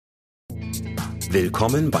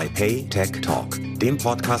Willkommen bei PayTechTalk, dem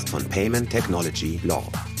Podcast von Payment Technology Law.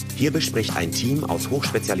 Hier bespricht ein Team aus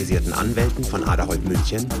hochspezialisierten Anwälten von Aderholt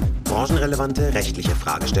München branchenrelevante rechtliche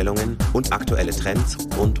Fragestellungen und aktuelle Trends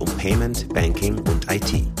rund um Payment, Banking und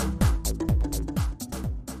IT.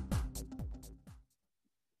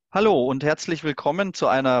 Hallo und herzlich willkommen zu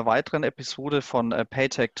einer weiteren Episode von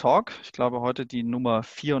PayTechTalk. Ich glaube heute die Nummer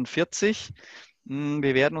 44.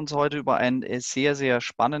 Wir werden uns heute über ein sehr, sehr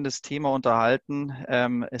spannendes Thema unterhalten.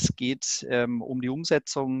 Es geht um die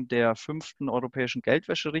Umsetzung der 5. europäischen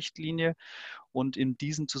Geldwäscherichtlinie und in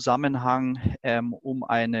diesem Zusammenhang um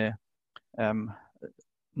eine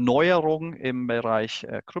Neuerung im Bereich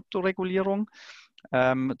Krypto-Regulierung.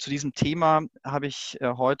 Zu diesem Thema habe ich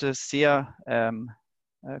heute sehr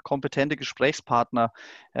kompetente Gesprächspartner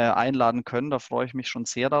einladen können. Da freue ich mich schon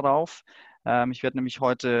sehr darauf. Ich werde nämlich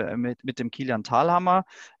heute mit dem Kilian Thalhammer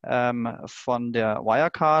von der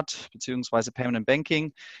Wirecard bzw. Payment and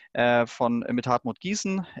Banking, mit Hartmut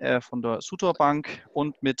Giesen von der Sutor Bank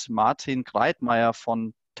und mit Martin Greitmeier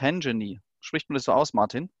von Tangeny. Spricht man das so aus,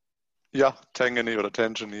 Martin? Ja, Tangeny oder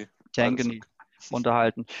Tangeny. Tangeny.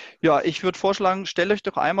 Unterhalten. Ja, ich würde vorschlagen, stellt euch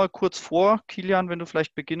doch einmal kurz vor, Kilian, wenn du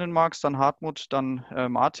vielleicht beginnen magst, dann Hartmut, dann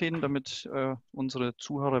Martin, damit unsere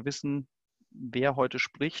Zuhörer wissen, wer heute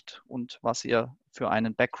spricht und was ihr für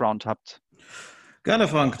einen Background habt. Gerne,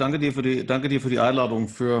 Frank. Danke dir für die Einladung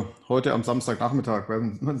für heute am Samstagnachmittag.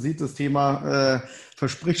 Man sieht, das Thema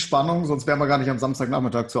verspricht Spannung, sonst wären wir gar nicht am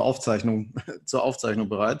Samstagnachmittag zur Aufzeichnung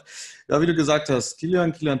bereit. Ja, wie du gesagt hast,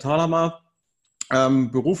 Kilian Thalhammer,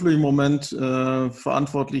 beruflich im Moment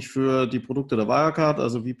verantwortlich für die Produkte der Wirecard,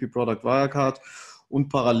 also VP Product Wirecard, und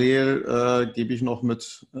parallel gebe ich noch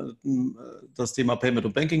mit das Thema Payment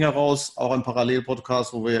und Banking heraus, auch ein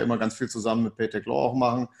Parallel-Podcast, wo wir ja immer ganz viel zusammen mit PayTech Law auch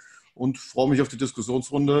machen, und freue mich auf die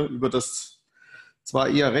Diskussionsrunde über das zwar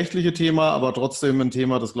eher rechtliche Thema, aber trotzdem ein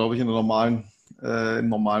Thema, das, glaube ich, im normalen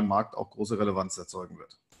Markt auch große Relevanz erzeugen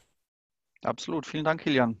wird. Absolut, vielen Dank,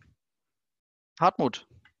 Kilian. Hartmut.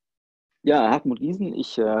 Ja, Hartmut Giesen.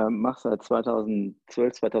 Ich mache seit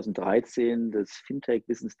 2012, 2013 das Fintech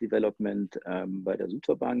Business Development bei der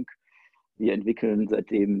Sutor Bank. Wir entwickeln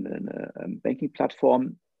seitdem eine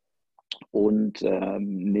Banking-Plattform und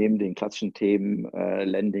neben den klassischen Themen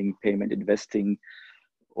Lending, Payment, Investing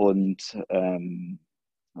und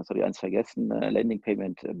was habe ich eins vergessen? Lending,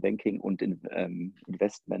 Payment, Banking und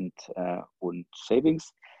Investment und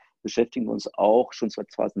Savings. Beschäftigen wir uns auch schon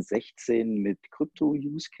seit 2016 mit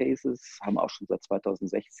Krypto-Use-Cases, haben auch schon seit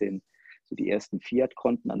 2016 so die ersten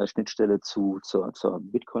Fiat-Konten an der Schnittstelle zur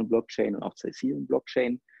Bitcoin-Blockchain und auch zur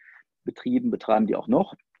Ethereum-Blockchain betreiben die auch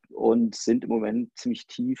noch und sind im Moment ziemlich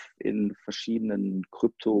tief in verschiedenen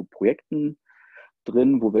Krypto-Projekten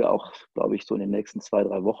drin, wo wir auch, glaube ich, so in den nächsten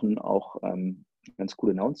 2-3 Wochen auch ganz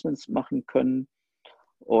coole Announcements machen können.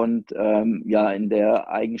 Und in der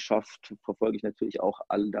Eigenschaft verfolge ich natürlich auch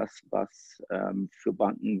all das, was für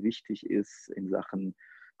Banken wichtig ist in Sachen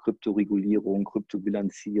Krypto-Regulierung,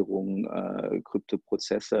 Kryptobilanzierung,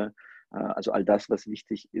 Kryptoprozesse. Also all das, was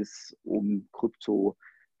wichtig ist, um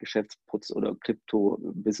Krypto-Geschäftsprozesse oder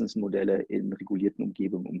Krypto-Business-Modelle in regulierten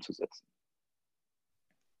Umgebungen umzusetzen.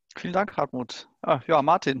 Vielen Dank, Hartmut. Ja,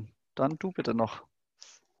 Martin, dann du bitte noch.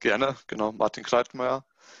 Gerne, genau. Martin Greitmeier.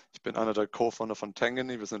 Ich bin einer der Co-Founder von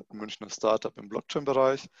Tangeny. Wir sind ein Münchner Startup im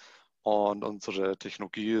Blockchain-Bereich und unsere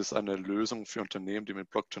Technologie ist eine Lösung für Unternehmen, die mit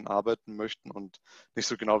Blockchain arbeiten möchten und nicht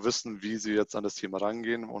so genau wissen, wie sie jetzt an das Thema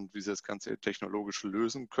rangehen und wie sie das Ganze technologisch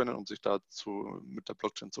lösen können, um sich dazu mit der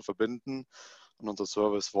Blockchain zu verbinden. Und unser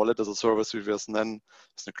Service, Wallet as a Service, wie wir es nennen,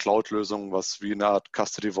 ist eine Cloud-Lösung, was wie eine Art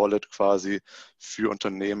Custody-Wallet quasi für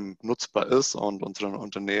Unternehmen nutzbar ist, und unsere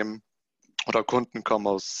Unternehmen oder Kunden kommen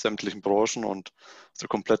aus sämtlichen Branchen und aus der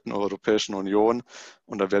kompletten Europäischen Union.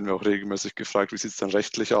 Und da werden wir auch regelmäßig gefragt, wie sieht es denn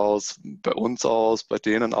rechtlich aus, bei uns aus, bei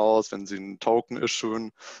denen aus, wenn sie einen Token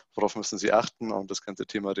issuen, worauf müssen sie achten? Und das ganze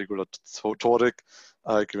Thema Regulatorik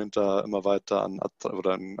gewinnt da immer weiter an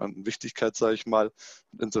Wichtigkeit, sage ich mal.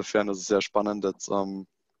 Und insofern ist es sehr spannend, jetzt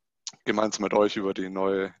gemeinsam mit euch über den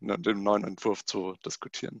neuen Entwurf zu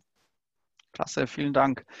diskutieren. Klasse, vielen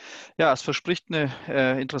Dank. Ja, es verspricht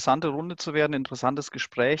eine interessante Runde zu werden, ein interessantes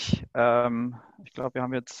Gespräch. Ich glaube, wir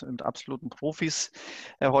haben jetzt mit absoluten Profis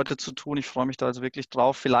heute zu tun. Ich freue mich da also wirklich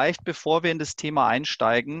drauf. Vielleicht, bevor wir in das Thema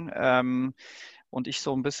einsteigen und ich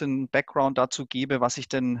so ein bisschen Background dazu gebe, was sich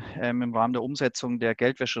denn im Rahmen der Umsetzung der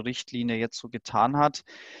Geldwäscherichtlinie jetzt so getan hat,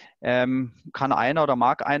 kann einer oder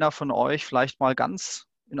mag einer von euch vielleicht mal ganz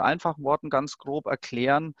in einfachen Worten ganz grob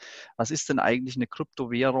erklären, was ist denn eigentlich eine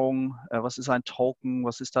Kryptowährung, was ist ein Token,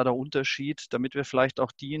 was ist da der Unterschied, damit wir vielleicht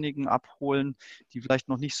auch diejenigen abholen, die vielleicht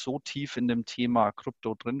noch nicht so tief in dem Thema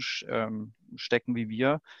Krypto drin stecken wie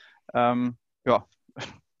wir. Ja,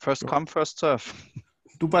 first come, first serve.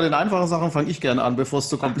 Du, bei den einfachen Sachen fange ich gerne an, bevor es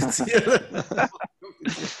zu kompliziert wird.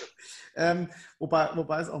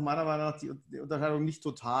 Wobei es auch meiner Meinung nach die Unterscheidung nicht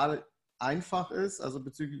total einfach ist, also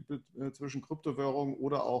zwischen Kryptowährung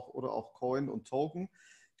oder auch Coin und Token.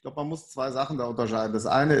 Ich glaube, man muss zwei Sachen da unterscheiden. Das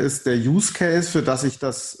eine ist der Use Case, für das ich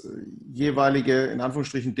das jeweilige, in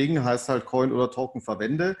Anführungsstrichen, Ding, heißt halt Coin oder Token,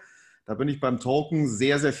 verwende. Da bin ich beim Token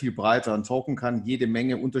sehr, sehr viel breiter. Ein Token kann jede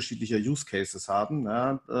Menge unterschiedlicher Use Cases haben.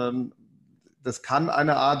 Ja. Das kann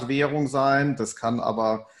eine Art Währung sein, das kann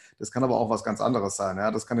aber auch was ganz anderes sein. Ja.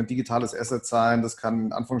 Das kann ein digitales Asset sein, das kann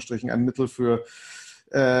in Anführungsstrichen ein Mittel für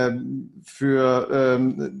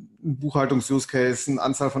Buchhaltungs-Use-Case, eine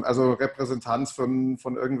Anzahl von, also Repräsentanz von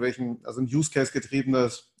irgendwelchen, also ein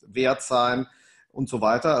Use-Case-getriebenes Wert sein und so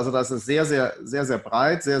weiter. Also das ist sehr, sehr, sehr, sehr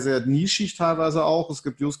breit, sehr, sehr nischig teilweise auch. Es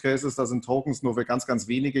gibt Use-Cases, da sind Tokens nur für ganz, ganz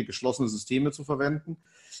wenige geschlossene Systeme zu verwenden,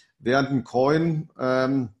 während ein Coin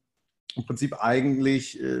im Prinzip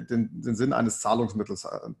eigentlich den Sinn eines Zahlungsmittels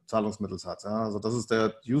hat. Ja. Also das ist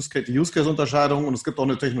die Use-Case-Unterscheidung, und es gibt auch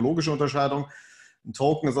eine technologische Unterscheidung. Ein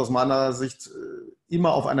Token ist aus meiner Sicht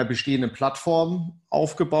immer auf einer bestehenden Plattform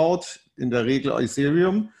aufgebaut, in der Regel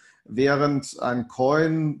Ethereum, während ein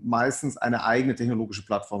Coin meistens eine eigene technologische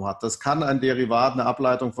Plattform hat. Das kann ein Derivat, eine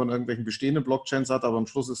Ableitung von irgendwelchen bestehenden Blockchains hat, aber am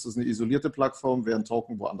Schluss ist es eine isolierte Plattform, während ein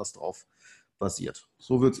Token woanders drauf basiert.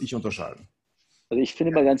 So würde ich unterscheiden. Also ich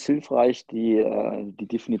finde immer ganz hilfreich die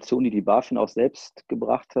Definition, die BaFin auch selbst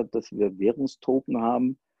gebracht hat, dass wir Währungstoken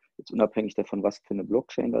haben, jetzt unabhängig davon, was für eine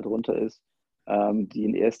Blockchain darunter ist, die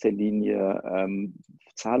in erster Linie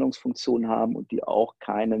Zahlungsfunktionen haben und die auch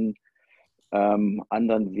keinen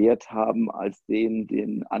anderen Wert haben als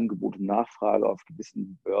den Angebot und Nachfrage auf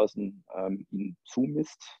gewissen Börsen ihnen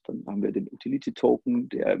zumisst. Dann haben wir den Utility-Token,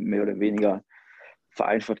 der mehr oder weniger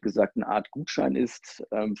vereinfacht gesagt eine Art Gutschein ist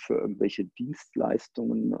für irgendwelche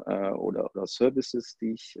Dienstleistungen oder Services,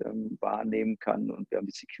 die ich wahrnehmen kann. Und wir haben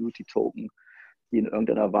die Security-Token, die in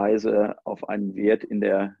irgendeiner Weise auf einen Wert in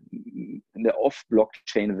der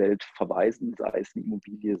Off-Blockchain-Welt verweisen, sei es eine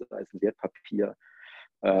Immobilie, sei es ein Wertpapier,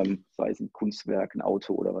 sei es ein Kunstwerk, ein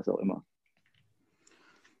Auto oder was auch immer.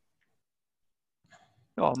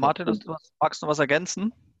 Ja, Martin, magst du was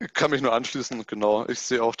ergänzen? Ich kann mich nur anschließen, genau. Ich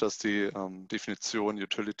sehe auch, dass die Definition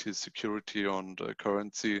Utility, Security und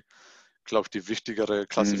Currency, glaube ich, die wichtigere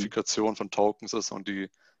Klassifikation von Tokens ist und die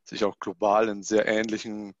sich auch global in sehr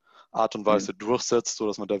ähnlichen Art und Weise durchsetzt,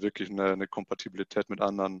 sodass man da wirklich eine Kompatibilität mit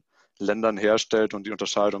anderen Ländern herstellt, und die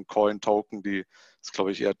Unterscheidung Coin, Token, die ist,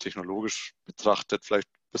 glaube ich, eher technologisch betrachtet vielleicht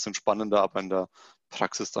ein bisschen spannender, aber in der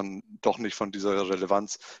Praxis dann doch nicht von dieser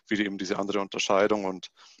Relevanz wie eben diese andere Unterscheidung. Und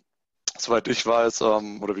soweit ich weiß,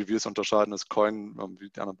 oder wie wir es unterscheiden, ist Coin, wie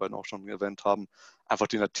die anderen beiden auch schon erwähnt haben, einfach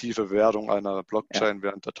die native Währung einer Blockchain,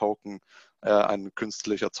 während der Token ein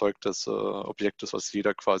künstlich erzeugtes Objekt ist, was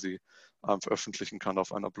jeder quasi veröffentlichen kann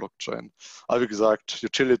auf einer Blockchain. Aber wie gesagt,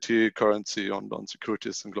 Utility, Currency und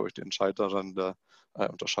Security sind, glaube ich, die entscheidenden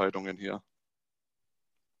Unterscheidungen hier.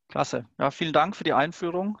 Klasse. Ja, vielen Dank für die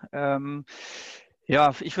Einführung.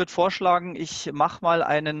 Ja, ich würde vorschlagen, ich mache mal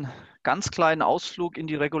einen ganz kleinen Ausflug in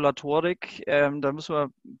die Regulatorik. Da müssen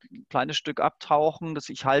wir ein kleines Stück abtauchen.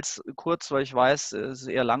 Ich halte es kurz, weil ich weiß, es ist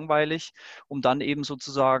eher langweilig, um dann eben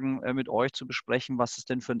sozusagen mit euch zu besprechen, was es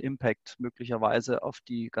denn für einen Impact möglicherweise auf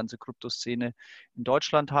die ganze Kryptoszene in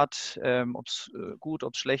Deutschland hat, ob es gut,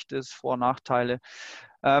 ob es schlecht ist, Vor- und Nachteile.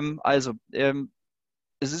 Es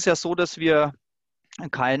ist ja so, dass wir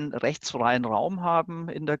keinen rechtsfreien Raum haben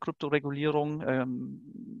in der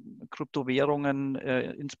Krypto-Regulierung. Kryptowährungen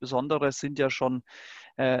insbesondere sind ja schon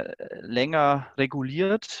länger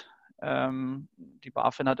reguliert. Die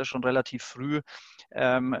BaFin hat ja schon relativ früh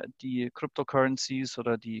die Cryptocurrencies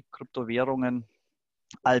oder die Kryptowährungen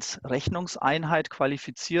als Rechnungseinheit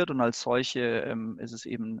qualifiziert, und als solche ist es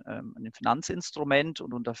eben ein Finanzinstrument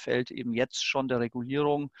und unterfällt eben jetzt schon der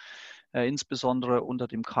Regulierung, insbesondere unter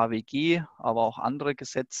dem KWG, aber auch andere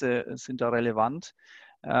Gesetze sind da relevant.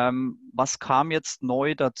 Was kam jetzt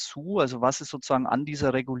neu dazu? Also was ist sozusagen an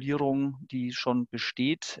dieser Regulierung, die schon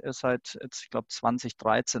besteht seit, ich glaube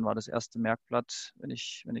 2013 war das erste Merkblatt, wenn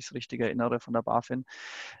ich es richtig erinnere, von der BaFin.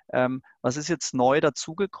 Was ist jetzt neu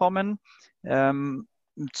dazugekommen? Im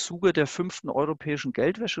Zuge der 5. europäischen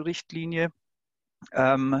Geldwäscherichtlinie,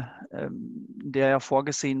 in der ja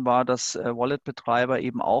vorgesehen war, dass Wallet-Betreiber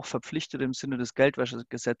eben auch verpflichtet im Sinne des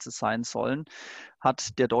Geldwäschegesetzes sein sollen,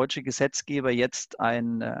 hat der deutsche Gesetzgeber jetzt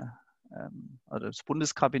also das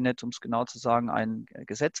Bundeskabinett, um es genau zu sagen, einen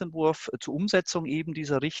Gesetzentwurf zur Umsetzung eben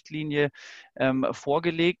dieser Richtlinie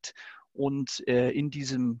vorgelegt. Und in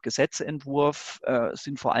diesem Gesetzentwurf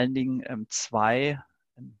sind vor allen Dingen zwei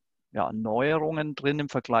Neuerungen drin im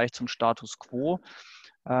Vergleich zum Status quo.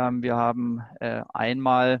 Wir haben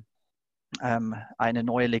einmal eine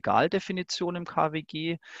neue Legaldefinition im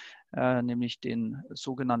KWG, nämlich den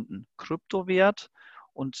sogenannten Kryptowert.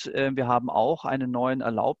 Und wir haben auch einen neuen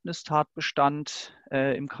Erlaubnistatbestand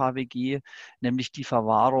im KWG, nämlich die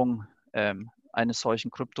Verwahrung eines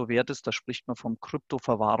solchen Kryptowertes. Da spricht man vom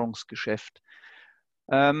Kryptoverwahrungsgeschäft.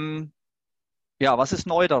 Was ist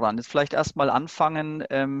neu daran? Jetzt vielleicht erstmal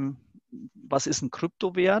anfangen, was ist ein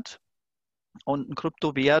Kryptowert? Und ein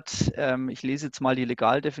Kryptowert, ich lese jetzt mal die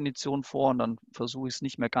Legaldefinition vor und dann versuche ich es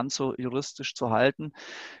nicht mehr ganz so juristisch zu halten.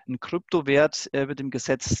 Ein Kryptowert wird im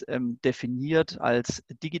Gesetz definiert als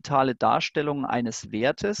digitale Darstellung eines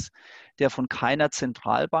Wertes, der von keiner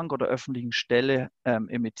Zentralbank oder öffentlichen Stelle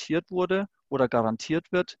emittiert wurde oder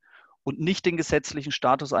garantiert wird und nicht den gesetzlichen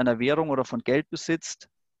Status einer Währung oder von Geld besitzt,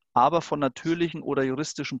 aber von natürlichen oder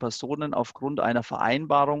juristischen Personen aufgrund einer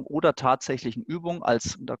Vereinbarung oder tatsächlichen Übung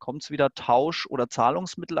als, da kommt es wieder, Tausch- oder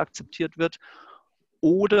Zahlungsmittel akzeptiert wird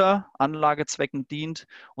oder Anlagezwecken dient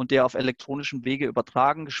und der auf elektronischem Wege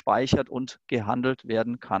übertragen, gespeichert und gehandelt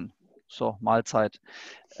werden kann. So, Mahlzeit.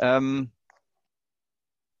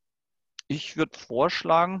 Ich würde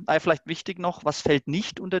vorschlagen, vielleicht wichtig noch, was fällt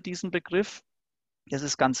nicht unter diesen Begriff? Das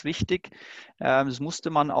ist ganz wichtig. Das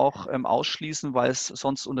musste man auch ausschließen, weil es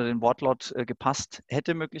sonst unter den Wortlaut gepasst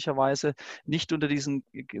hätte möglicherweise. Nicht unter diesen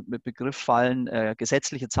Begriff fallen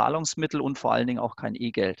gesetzliche Zahlungsmittel und vor allen Dingen auch kein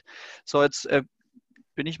E-Geld. So, jetzt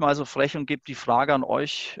bin ich mal so frech und gebe die Frage an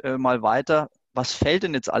euch mal weiter. Was fällt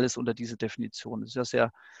denn jetzt alles unter diese Definition? Das ist ja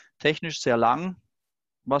sehr technisch, sehr lang.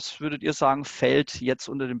 Was würdet ihr sagen, fällt jetzt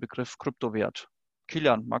unter den Begriff Kryptowert?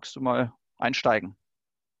 Kilian, magst du mal einsteigen?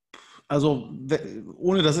 Also,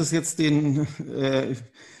 ohne dass es jetzt den,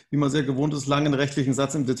 wie man sehr gewohnt ist, langen rechtlichen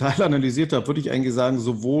Satz im Detail analysiert habe, würde ich eigentlich sagen,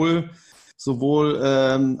 sowohl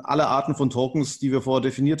alle Arten von Tokens, die wir vorher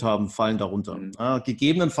definiert haben, fallen darunter.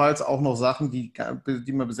 Gegebenenfalls auch noch Sachen, die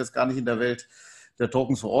man bis jetzt gar nicht in der Welt der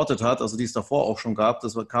Tokens verortet hat, also die es davor auch schon gab.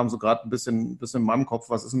 Das kam so gerade ein bisschen in meinem Kopf,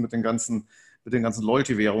 was ist denn mit den ganzen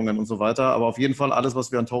Loyalty-Währungen und so weiter. Aber auf jeden Fall alles,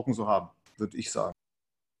 was wir an Token so haben, würde ich sagen.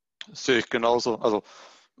 Das sehe ich genauso. Also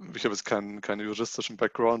ich habe jetzt keinen juristischen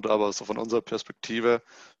Background, aber so von unserer Perspektive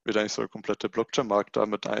wird eigentlich so der komplette Blockchain-Markt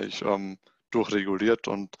damit eigentlich durchreguliert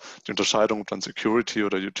und die Unterscheidung, ob dann Security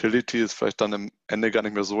oder Utility ist vielleicht dann im Ende gar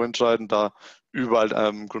nicht mehr so entscheidend, da überall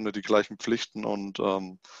im Grunde die gleichen Pflichten und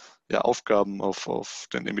Aufgaben auf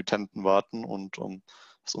den Emittenten warten und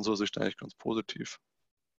aus unserer Sicht eigentlich ganz positiv.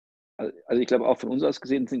 Also ich glaube auch von uns aus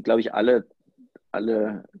gesehen sind, glaube ich, alle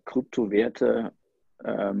Kryptowerte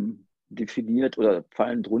definiert oder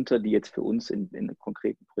fallen drunter, die jetzt für uns in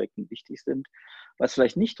konkreten Projekten wichtig sind. Was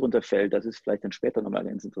vielleicht nicht drunter fällt, das ist vielleicht dann später nochmal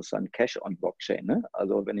ganz interessant, Cash on Blockchain. Ne?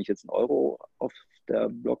 Also wenn ich jetzt einen Euro auf der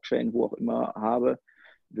Blockchain, wo auch immer, habe,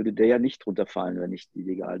 würde der ja nicht drunter fallen, wenn ich die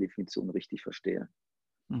Legaldefinition richtig verstehe.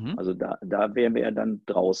 Also da wären wir ja dann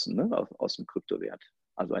draußen, ne, aus dem Kryptowert.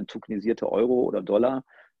 Also ein tokenisierter Euro oder Dollar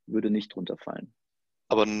würde nicht drunter fallen.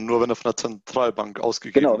 Aber nur, wenn er von der Zentralbank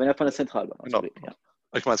ausgegeben wird. Genau, wenn er von der Zentralbank ausgegeben wird.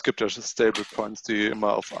 Ich meine, es gibt ja Stablecoins, die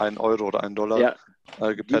immer auf 1 Euro oder 1 Dollar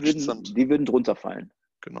gepatcht sind. Die würden drunter fallen.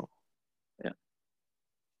 Genau. Ja.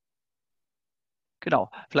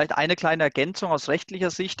 Genau. Vielleicht eine kleine Ergänzung aus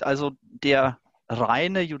rechtlicher Sicht. Also der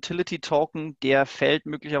reine Utility-Token, der fällt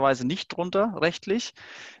möglicherweise nicht drunter rechtlich.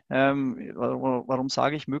 Warum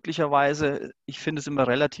sage ich möglicherweise? Ich finde es immer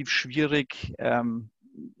relativ schwierig,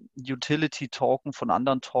 Utility-Token von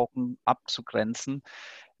anderen Token abzugrenzen.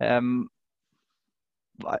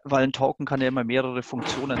 Weil ein Token kann ja immer mehrere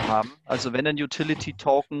Funktionen haben. Also wenn ein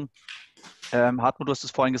Utility-Token, Hartmut, du hast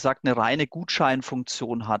es vorhin gesagt, eine reine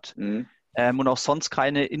Gutscheinfunktion hat und auch sonst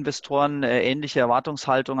keine Investoren ähnliche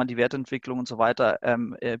Erwartungshaltung an die Wertentwicklung und so weiter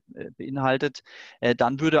beinhaltet,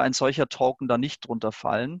 dann würde ein solcher Token da nicht drunter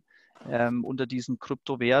fallen unter diesen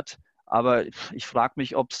Kryptowert. Aber ich frage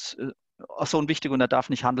mich, ob es so ein wichtiger, und er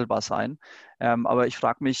darf nicht handelbar sein, aber ich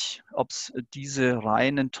frage mich, ob es diese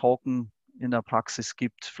reinen Token in der Praxis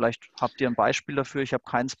gibt. Vielleicht habt ihr ein Beispiel dafür. Ich habe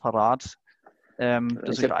keins parat,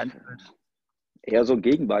 das euch einfällt. Eher so ein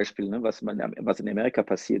Gegenbeispiel, ne, was in Amerika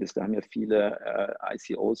passiert ist. Da haben ja viele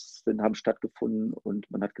ICOs haben stattgefunden und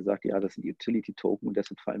man hat gesagt, ja, das sind Utility-Token und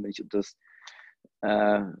deshalb fallen wir nicht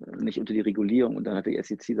unter die Regulierung. Und dann hat die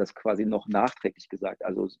SEC das quasi noch nachträglich gesagt.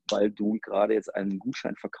 Also weil du gerade jetzt einen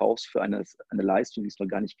Gutschein verkaufst für eine Leistung, die es noch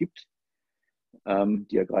gar nicht gibt,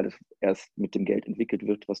 die ja gerade erst mit dem Geld entwickelt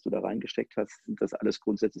wird, was du da reingesteckt hast, sind das alles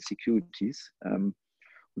grundsätzlich Securities und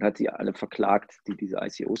hat sie alle verklagt, die diese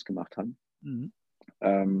ICOs gemacht haben.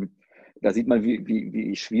 da sieht man,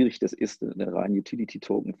 wie schwierig das ist, einen reinen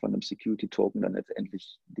Utility-Token von einem Security-Token dann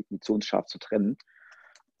letztendlich definitionsscharf zu trennen.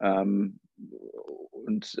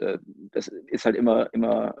 Das ist halt immer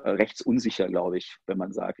rechtsunsicher, glaube ich, wenn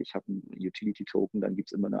man sagt, ich habe einen Utility-Token, dann gibt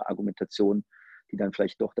es immer eine Argumentation, die dann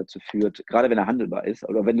vielleicht doch dazu führt, gerade wenn er handelbar ist,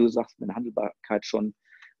 oder wenn du sagst, wenn Handelbarkeit schon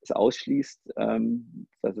es ausschließt,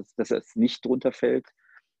 dass es nicht drunter fällt,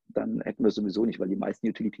 dann hätten wir sowieso nicht, weil die meisten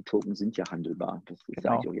Utility-Token sind ja handelbar. Das ist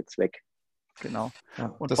ja eigentlich auch ihr Zweck. Genau. Ja.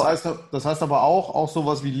 Und Das heißt aber auch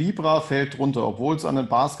sowas wie Libra fällt drunter, obwohl es an den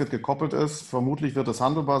Basket gekoppelt ist. Vermutlich wird es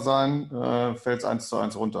handelbar sein, fällt es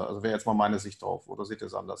 1:1 runter. Also wäre jetzt mal meine Sicht drauf. Oder seht ihr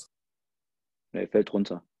es anders? Nee, fällt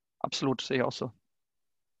runter. absolut, sehe ich auch so.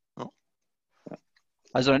 Ja.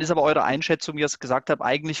 Also dann ist aber eure Einschätzung, wie ihr es gesagt habt,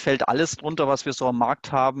 eigentlich fällt alles drunter, was wir so am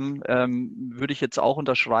Markt haben, würde ich jetzt auch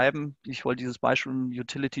unterschreiben. Ich wollte dieses Beispiel im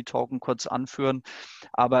Utility Token kurz anführen,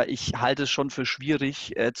 aber ich halte es schon für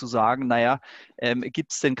schwierig zu sagen, naja,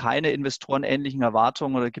 gibt es denn keine investorenähnlichen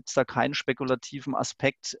Erwartungen oder gibt es da keinen spekulativen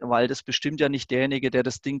Aspekt, weil das bestimmt ja nicht derjenige, der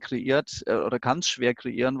das Ding kreiert oder kann es schwer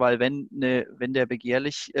kreieren, weil wenn der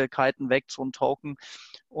Begehrlichkeiten weckt, so ein Token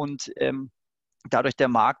und dadurch der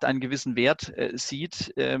Markt einen gewissen Wert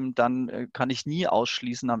sieht, dann kann ich nie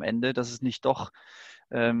ausschließen am Ende, dass es nicht doch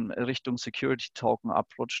Richtung Security Token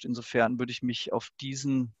abrutscht. Insofern würde ich mich auf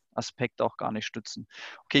diesen Aspekt auch gar nicht stützen.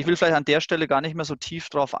 Okay, ich will vielleicht an der Stelle gar nicht mehr so tief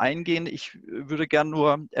drauf eingehen. Ich würde gern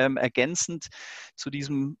nur ergänzend zu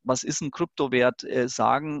diesem, was ist ein Kryptowert,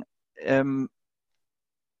 sagen,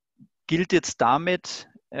 gilt jetzt damit,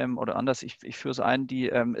 oder anders, ich führe es ein,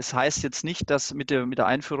 es heißt jetzt nicht, dass mit der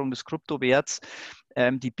Einführung des Kryptowerts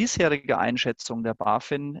die bisherige Einschätzung der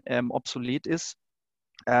BaFin obsolet ist,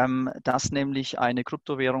 dass nämlich eine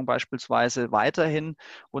Kryptowährung beispielsweise weiterhin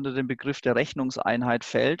unter den Begriff der Rechnungseinheit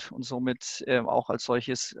fällt und somit auch als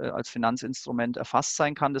solches, als Finanzinstrument erfasst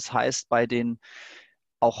sein kann. Das heißt, bei den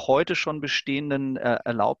auch heute schon bestehenden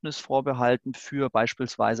Erlaubnisvorbehalten für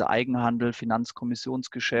beispielsweise Eigenhandel,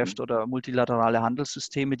 Finanzkommissionsgeschäft oder multilaterale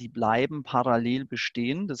Handelssysteme, die bleiben parallel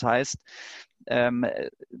bestehen. Das heißt,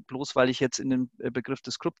 bloß weil ich jetzt in den Begriff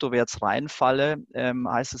des Kryptowerts reinfalle,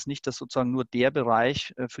 heißt es nicht, dass sozusagen nur der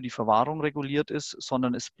Bereich für die Verwahrung reguliert ist,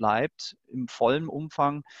 sondern es bleibt im vollen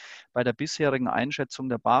Umfang bei der bisherigen Einschätzung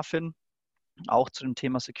der BaFin. Auch zu dem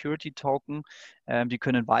Thema Security Token. Die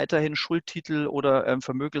können weiterhin Schuldtitel oder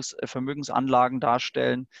Vermögensanlagen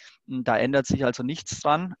darstellen. Da ändert sich also nichts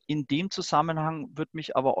dran. In dem Zusammenhang würde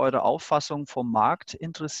mich aber eure Auffassung vom Markt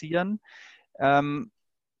interessieren.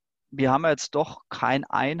 Wir haben jetzt doch kein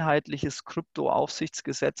einheitliches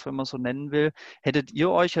Kryptoaufsichtsgesetz, wenn man so nennen will. Hättet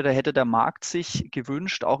ihr euch oder hätte der Markt sich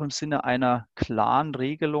gewünscht, auch im Sinne einer klaren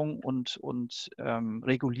Regelung und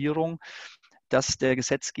Regulierung, dass der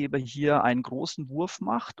Gesetzgeber hier einen großen Wurf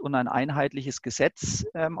macht und ein einheitliches Gesetz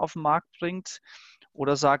auf den Markt bringt?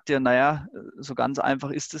 Oder sagt ihr, naja, so ganz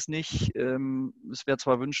einfach ist es nicht. Es wäre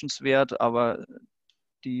zwar wünschenswert, aber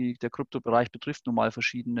der Kryptobereich betrifft nun mal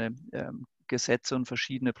verschiedene Gesetze und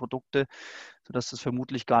verschiedene Produkte, sodass das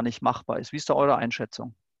vermutlich gar nicht machbar ist. Wie ist da eure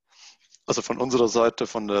Einschätzung? Also von unserer Seite,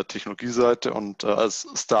 von der Technologieseite und als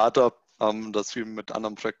Startup, das viel mit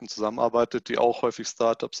anderen Projekten zusammenarbeitet, die auch häufig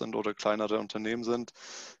Startups sind oder kleinere Unternehmen sind,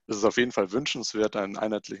 ist es auf jeden Fall wünschenswert, einen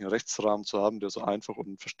einheitlichen Rechtsrahmen zu haben, der so einfach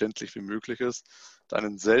und verständlich wie möglich ist. Da in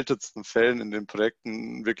den seltensten Fällen in den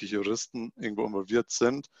Projekten wirklich Juristen irgendwo involviert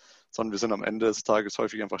sind, sondern wir sind am Ende des Tages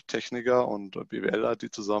häufig einfach Techniker und BWLer,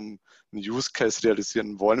 die zusammen einen Use Case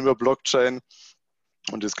realisieren wollen über Blockchain.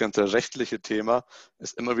 Und das ganze rechtliche Thema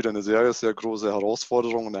ist immer wieder eine sehr, sehr große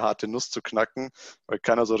Herausforderung und eine harte Nuss zu knacken, weil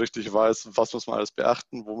keiner so richtig weiß, was muss man alles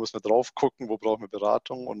beachten, wo müssen wir drauf gucken, wo brauchen wir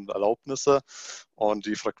Beratung und Erlaubnisse. Und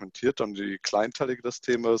je fragmentierter und je kleinteiliger das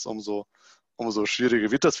Thema ist, umso schwieriger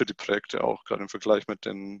wird das für die Projekte auch, gerade im Vergleich mit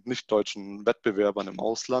den nicht-deutschen Wettbewerbern im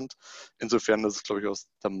Ausland. Insofern ist es, glaube ich, aus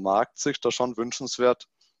der Marktsicht da schon wünschenswert,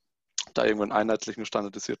 da irgendwo einen einheitlichen,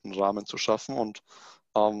 standardisierten Rahmen zu schaffen. Und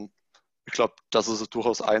ich glaube, das ist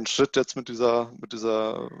durchaus ein Schritt jetzt mit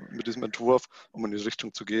diesem Entwurf, um in die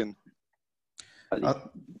Richtung zu gehen.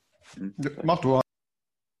 Mach du.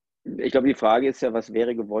 Ich glaube, die Frage ist ja, was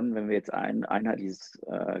wäre gewonnen, wenn wir jetzt ein einheitliches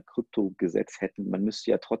Kryptogesetz hätten? Man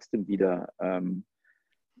müsste ja trotzdem wieder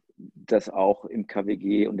das auch im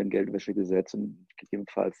KWG und im Geldwäschegesetz und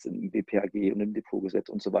gegebenenfalls im BPAG und im Depotgesetz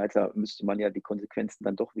und so weiter, müsste man ja die Konsequenzen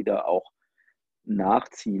dann doch wieder auch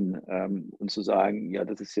nachziehen und zu sagen, ja,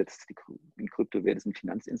 das ist jetzt ein Kryptowert, ist ein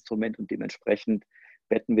Finanzinstrument und dementsprechend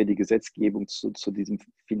betten wir die Gesetzgebung zu diesem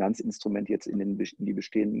Finanzinstrument jetzt in die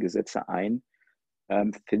bestehenden Gesetze ein.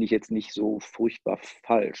 finde ich jetzt nicht so furchtbar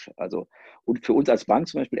falsch. Also, und für uns als Bank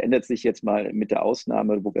zum Beispiel ändert sich jetzt mal mit der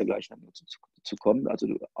Ausnahme, wo wir gleich noch zu kommen, also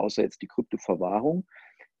außer jetzt die Kryptoverwahrung,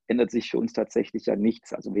 ändert sich für uns tatsächlich ja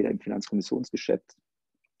nichts. Also weder im Finanzkommissionsgeschäft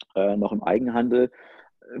noch im Eigenhandel.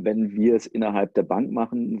 Wenn wir es innerhalb der Bank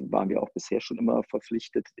machen, waren wir auch bisher schon immer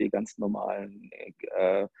verpflichtet, die ganz normalen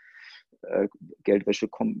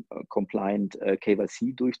Geldwäsche-compliant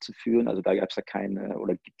KYC durchzuführen. Also da gab es ja keine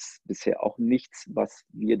oder gibt es bisher auch nichts, was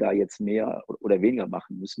wir da jetzt mehr oder weniger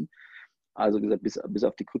machen müssen. Also gesagt, bis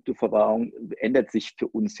auf die Kryptoverwahrung ändert sich für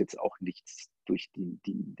uns jetzt auch nichts durch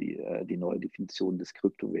die neue Definition des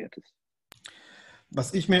Kryptowertes.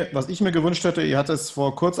 Was ich mir gewünscht hätte, ihr hattet es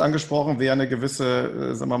vor kurz angesprochen, wäre eine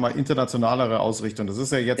gewisse, sagen wir mal, internationalere Ausrichtung. Das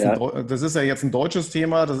ist ja jetzt ein deutsches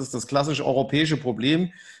Thema, das ist das klassisch europäische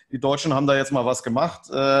Problem. Die Deutschen haben da jetzt mal was gemacht.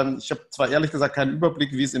 Ich habe zwar ehrlich gesagt keinen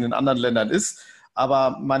Überblick, wie es in den anderen Ländern ist,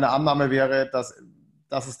 aber meine Annahme wäre, dass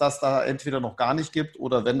es das da entweder noch gar nicht gibt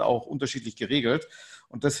oder wenn auch unterschiedlich geregelt.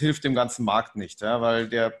 Und das hilft dem ganzen Markt nicht, ja, weil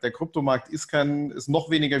der Kryptomarkt ist noch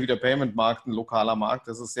weniger wie der Payment-Markt, ein lokaler Markt.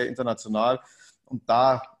 Das ist sehr international. Und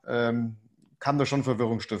da kann das schon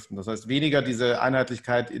Verwirrung stiften. Das heißt, weniger diese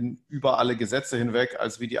Einheitlichkeit über alle Gesetze hinweg,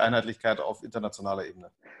 als wie die Einheitlichkeit auf internationaler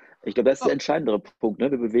Ebene. Ich glaube, das ist der entscheidendere Punkt.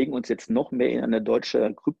 Ne? Wir bewegen uns jetzt noch mehr in eine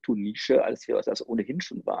deutsche Kryptonische, als wir das ohnehin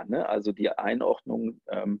schon waren. Ne? Also die Einordnung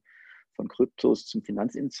von Kryptos zum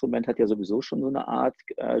Finanzinstrument hat ja sowieso schon so eine Art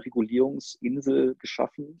Regulierungsinsel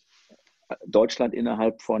geschaffen. Deutschland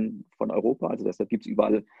innerhalb von Europa, also deshalb gibt es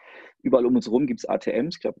überall um uns herum gibt es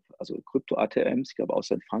ATMs, ich glaube, also Krypto-ATMs, ich glaube,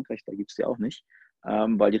 außer in Frankreich, da gibt es die auch nicht,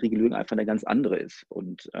 weil die Regulierung einfach eine ganz andere ist.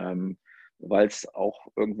 Und weil es auch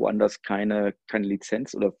irgendwo anders keine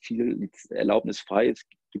Lizenz oder viel erlaubnisfrei ist,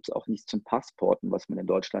 gibt es auch nichts zum Passporten, was man in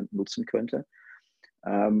Deutschland nutzen könnte.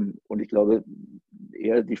 Und ich glaube,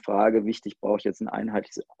 eher die Frage, wichtig, brauche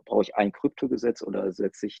ich ein Kryptogesetz oder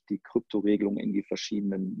setze ich die Kryptoregelung in die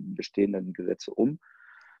verschiedenen bestehenden Gesetze um?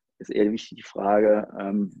 Ist eher wichtig die Frage,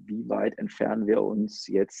 wie weit entfernen wir uns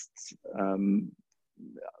jetzt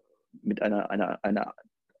mit einer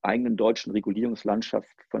eigenen deutschen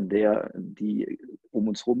Regulierungslandschaft von der, die um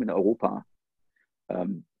uns herum in Europa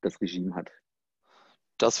das Regime hat.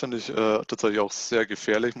 Das finde ich tatsächlich auch sehr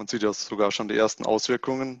gefährlich. Man sieht ja sogar schon die ersten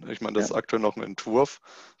Auswirkungen. Ich meine, das ist aktuell noch ein Entwurf,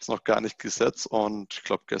 ist noch gar nicht Gesetz. Und ich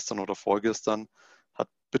glaube, gestern oder vorgestern hat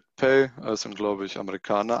BitPay, also glaube ich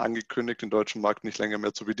Amerikaner, angekündigt, den deutschen Markt nicht länger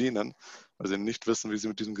mehr zu bedienen, weil sie nicht wissen, wie sie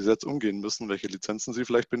mit diesem Gesetz umgehen müssen, welche Lizenzen sie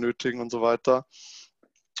vielleicht benötigen und so weiter.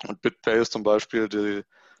 Und BitPay ist zum Beispiel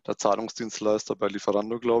der Zahlungsdienstleister bei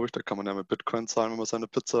Lieferando, glaube ich. Da kann man ja mit Bitcoin zahlen, wenn man seine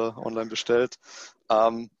Pizza online bestellt.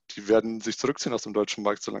 Die werden sich zurückziehen aus dem deutschen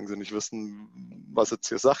Markt, solange sie nicht wissen, was jetzt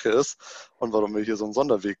hier Sache ist und warum wir hier so einen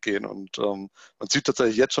Sonderweg gehen. Und man sieht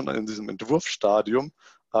tatsächlich jetzt schon in diesem Entwurfsstadium,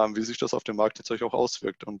 wie sich das auf den Markt tatsächlich auch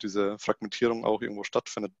auswirkt und diese Fragmentierung auch irgendwo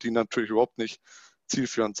stattfindet, die natürlich überhaupt nicht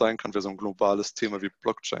zielführend sein kann für so ein globales Thema wie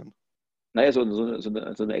Blockchain. Naja, so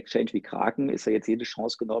eine Exchange wie Kraken ist ja jetzt jede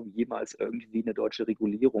Chance genommen, jemals irgendwie eine deutsche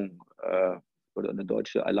Regulierung oder eine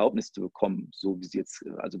deutsche Erlaubnis zu bekommen, so wie sie jetzt,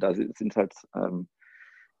 also da sind halt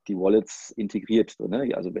die Wallets integriert. So,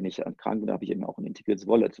 ne? Also wenn ich an Kraken bin, habe ich eben auch ein integriertes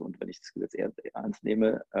Wallet und wenn ich das Gesetz ernst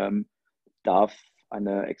nehme, darf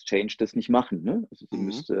eine Exchange das nicht machen. Ne? Also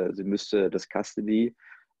sie müsste das Custody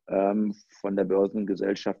von der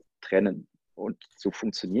Börsengesellschaft trennen. Und so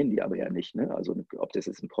funktionieren die aber ja nicht. Ne? Also ob das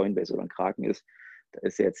jetzt ein Coinbase oder ein Kraken ist, da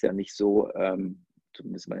ist ja jetzt ja nicht so,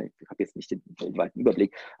 zumindest mal, ich habe jetzt nicht den weiten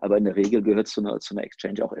Überblick, aber in der Regel gehört zu einer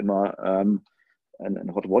Exchange auch immer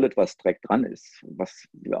ein Hot Wallet, was direkt dran ist, was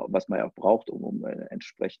man ja auch braucht, um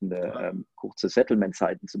entsprechende kurze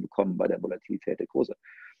Settlement-Zeiten zu bekommen bei der Volatilität der Kurse.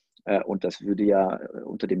 Und das würde ja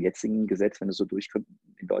unter dem jetzigen Gesetz, wenn es so durchkommt,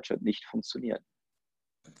 in Deutschland nicht funktionieren.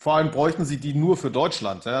 Vor allem bräuchten Sie die nur für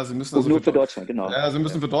Deutschland. Ja? Sie müssen also nur für Deutschland, genau. Ja, Sie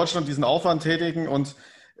müssen für Deutschland diesen Aufwand tätigen und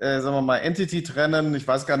sagen wir mal, Entity trennen. Ich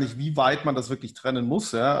weiß gar nicht, wie weit man das wirklich trennen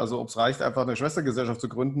muss. Ja? Also ob es reicht, einfach eine Schwestergesellschaft zu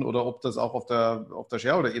gründen oder ob das auch auf der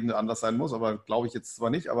Shareholder-Ebene anders sein muss. Aber glaube ich jetzt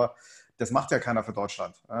zwar nicht, aber das macht ja keiner für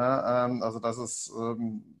Deutschland. Ja? Also das ist,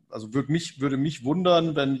 also würde mich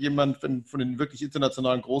wundern, wenn jemand von den wirklich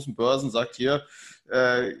internationalen großen Börsen sagt, hier,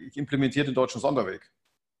 ich implementiere den deutschen Sonderweg.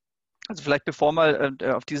 Also vielleicht bevor mal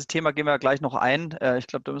auf dieses Thema gehen wir ja gleich noch ein. Ich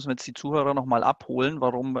glaube, da müssen wir jetzt die Zuhörer noch mal abholen,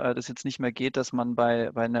 warum das jetzt nicht mehr geht, dass man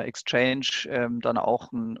bei einer Exchange dann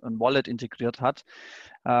auch ein Wallet integriert hat.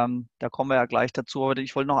 Da kommen wir ja gleich dazu. Aber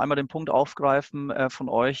ich wollte noch einmal den Punkt aufgreifen von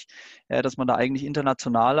euch, dass man da eigentlich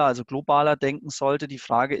internationaler, also globaler denken sollte. Die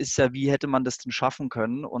Frage ist ja, wie hätte man das denn schaffen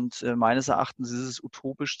können? Und meines Erachtens ist es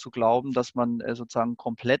utopisch zu glauben, dass man sozusagen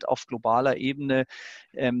komplett auf globaler Ebene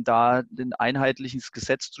da ein einheitliches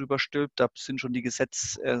Gesetz drüber stülpt. Da sind schon die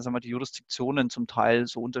sagen wir, die Jurisdiktionen zum Teil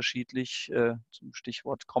so unterschiedlich, zum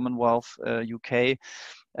Stichwort Commonwealth, UK,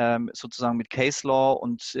 sozusagen mit Case Law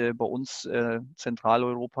und bei uns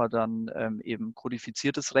Zentraleuropa dann eben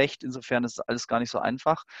kodifiziertes Recht. Insofern ist das alles gar nicht so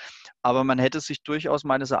einfach. Aber man hätte sich durchaus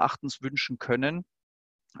meines Erachtens wünschen können,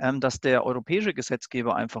 dass der europäische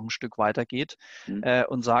Gesetzgeber einfach ein Stück weitergeht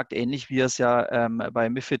und sagt, ähnlich wie er es ja bei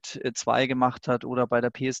MiFID II gemacht hat oder bei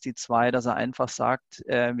der PSD II, dass er einfach sagt,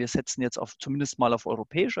 wir setzen jetzt zumindest mal auf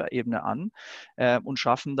europäischer Ebene an und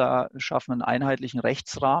schaffen einen einheitlichen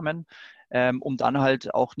Rechtsrahmen, um dann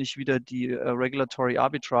halt auch nicht wieder die Regulatory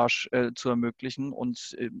Arbitrage zu ermöglichen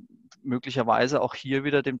und möglicherweise auch hier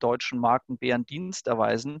wieder dem deutschen Markt einen Bärendienst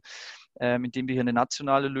erweisen, indem wir hier eine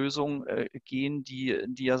nationale Lösung gehen, die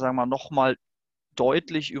ja, sagen wir mal, nochmal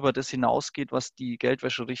deutlich über das hinausgeht, was die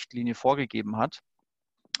Geldwäscherichtlinie vorgegeben hat.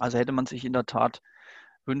 Also hätte man sich in der Tat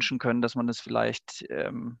wünschen können, dass man das vielleicht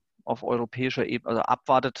auf europäischer Ebene, also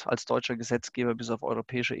abwartet als deutscher Gesetzgeber, bis auf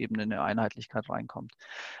europäischer Ebene eine Einheitlichkeit reinkommt.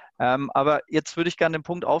 Aber jetzt würde ich gerne den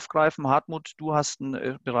Punkt aufgreifen. Hartmut, du hast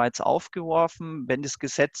ihn bereits aufgeworfen. Wenn das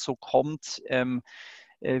Gesetz so kommt,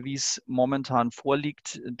 wie es momentan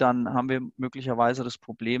vorliegt, dann haben wir möglicherweise das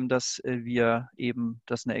Problem, dass eine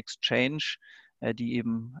Exchange, die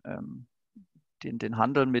eben den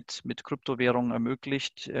Handel mit Kryptowährungen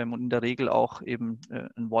ermöglicht und in der Regel auch eben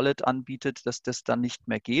ein Wallet anbietet, dass das dann nicht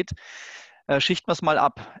mehr geht. Schichten wir es mal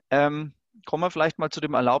ab. Kommen wir vielleicht mal zu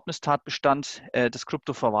dem Erlaubnistatbestand des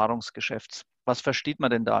Kryptoverwahrungsgeschäfts. Was versteht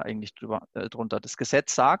man denn da eigentlich drunter? Das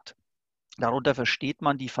Gesetz sagt, darunter versteht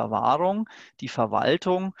man die Verwahrung, die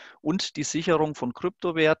Verwaltung und die Sicherung von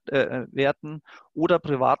Kryptowerten oder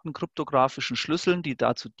privaten kryptografischen Schlüsseln, die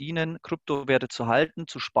dazu dienen, Kryptowerte zu halten,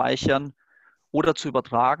 zu speichern oder zu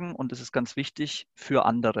übertragen. Und das ist ganz wichtig, für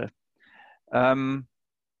andere.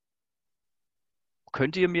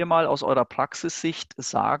 Könnt ihr mir mal aus eurer Praxissicht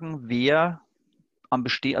sagen, wer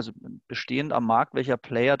bestehend am Markt, welcher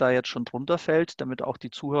Player da jetzt schon drunter fällt, damit auch die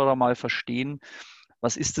Zuhörer mal verstehen,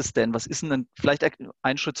 was ist es denn? Was ist denn, vielleicht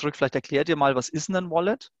einen Schritt zurück, vielleicht erklärt ihr mal, was ist denn ein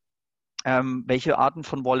Wallet? Welche Arten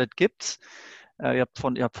von Wallet gibt es? Ihr habt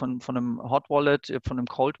von einem Hot Wallet, ihr habt von einem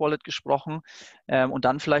Cold Wallet gesprochen. Und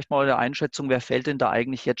dann vielleicht mal eine Einschätzung, wer fällt denn da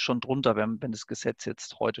eigentlich jetzt schon drunter, wenn das Gesetz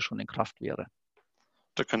jetzt heute schon in Kraft wäre?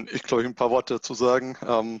 Da kann ich, glaube ich, ein paar Worte dazu sagen,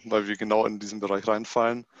 weil wir genau in diesen Bereich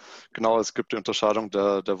reinfallen. Genau, es gibt die Unterscheidung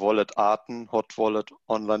der Wallet-Arten, Hot Wallet,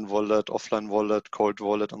 Online-Wallet, Offline-Wallet, Cold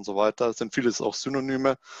Wallet und so weiter. Es sind vieles auch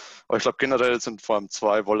Synonyme, aber ich glaube, generell sind vor allem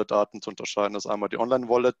zwei Wallet-Arten zu unterscheiden. Das ist einmal die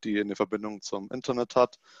Online-Wallet, die eine Verbindung zum Internet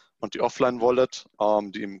hat, und die Offline-Wallet,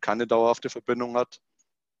 die eben keine dauerhafte Verbindung hat.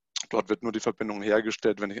 Dort wird nur die Verbindung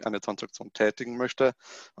hergestellt, wenn ich eine Transaktion tätigen möchte.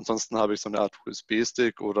 Ansonsten habe ich so eine Art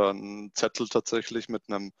USB-Stick oder einen Zettel tatsächlich mit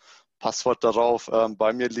einem Passwort darauf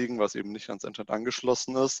bei mir liegen, was eben nicht ans Internet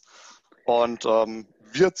angeschlossen ist. Und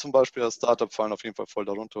wir zum Beispiel als Startup fallen auf jeden Fall voll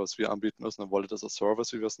darunter. Was wir anbieten, ist eine Wallet as a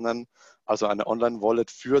Service, wie wir es nennen. Also eine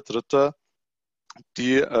Online-Wallet für Dritte,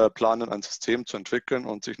 die planen, ein System zu entwickeln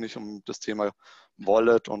und sich nicht um das Thema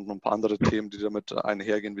Wallet und ein paar andere Themen, die damit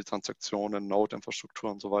einhergehen, wie Transaktionen,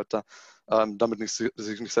 Node-Infrastruktur und so weiter, damit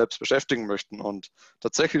sich nicht selbst beschäftigen möchten. Und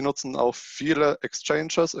tatsächlich nutzen auch viele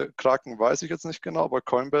Exchanges, Kraken weiß ich jetzt nicht genau, aber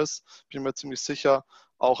Coinbase, bin mir ziemlich sicher,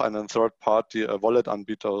 auch einen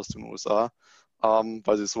Third-Party-Wallet-Anbieter aus den USA,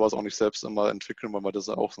 weil sie sowas auch nicht selbst immer entwickeln, weil das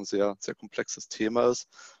auch ein sehr, sehr komplexes Thema ist.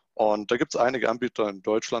 Und da gibt es einige Anbieter in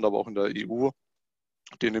Deutschland, aber auch in der EU,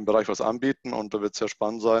 die in dem Bereich was anbieten, und da wird es sehr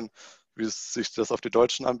spannend sein, wie sich das auf die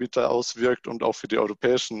deutschen Anbieter auswirkt und auch für die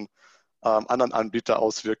europäischen anderen Anbieter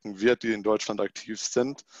auswirken wird, die in Deutschland aktiv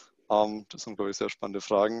sind. Das sind, glaube ich, sehr spannende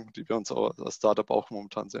Fragen, die wir uns als Startup auch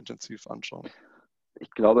momentan sehr intensiv anschauen.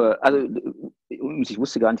 Ich glaube, also ich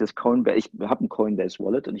wusste gar nicht, dass Coinbase, ich habe ein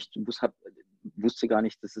Coinbase-Wallet und ich wusste gar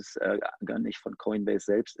nicht, dass es gar nicht von Coinbase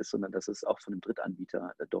selbst ist, sondern dass es auch von einem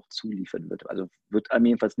Drittanbieter doch zuliefern wird. Also wird einem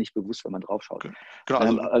jedenfalls nicht bewusst, wenn man drauf schaut. Genau,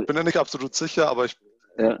 also bin ja nicht absolut sicher, aber ich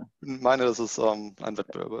meine, dass es ein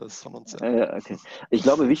Wettbewerber ist von uns. Ja. Okay. Ich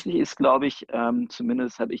glaube, wichtig ist,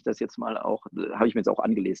 zumindest habe ich das jetzt mal auch, habe ich mir jetzt auch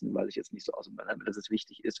angelesen, weil ich jetzt nicht so auswendig, dass es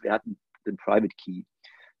wichtig ist, wir hatten den Private Key.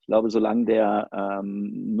 Ich glaube, solange der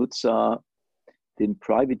Nutzer den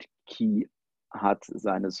Private Key hat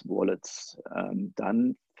seines Wallets,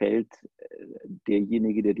 dann fällt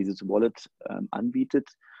derjenige, der dieses Wallet anbietet,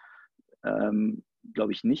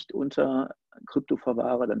 glaube ich, nicht unter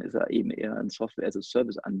Kryptoverwahrer, dann ist er eben eher ein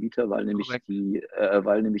Software-as-a-Service-Anbieter, weil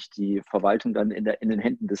nämlich die Verwaltung dann in den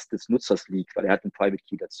Händen des Nutzers liegt, weil er hat einen Private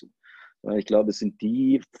Key dazu. Ich glaube, es sind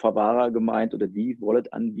die Verwahrer gemeint oder die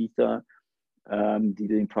Wallet-Anbieter, die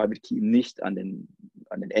den Private Key nicht an den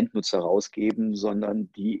Endnutzer rausgeben,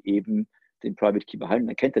 sondern die eben den Private Key behalten.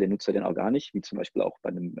 Dann kennt der Nutzer den auch gar nicht, wie zum Beispiel auch bei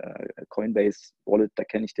einem Coinbase Wallet, da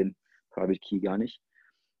kenne ich den Private Key gar nicht.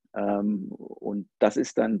 Und das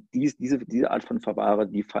ist dann diese Art von Verwahrer,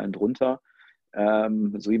 die fallen drunter.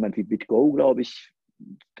 So jemand wie BitGo, glaube ich,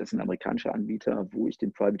 das ist ein amerikanischer Anbieter, wo ich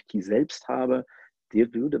den Private Key selbst habe,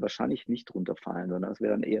 der würde wahrscheinlich nicht runterfallen, sondern das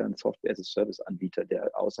wäre dann eher ein Software-as-a-Service-Anbieter,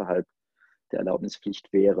 der außerhalb der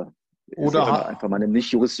Erlaubnispflicht wäre. Oder einfach mal eine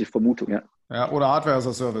nicht juristische Vermutung, ja. Ja, oder Hardware as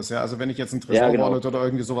a Service, ja. Also wenn ich jetzt ein Ja, Tresor-Wallet oder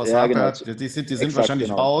irgendwie sowas Ja, habe, genau. die sind Exakt, wahrscheinlich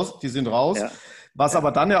genau. raus, die sind raus. Ja. Was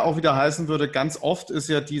aber dann ja auch wieder heißen würde, ganz oft sind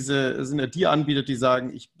ja die Anbieter, die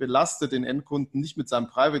sagen, ich belaste den Endkunden nicht mit seinem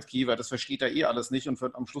Private Key, weil das versteht er eh alles nicht und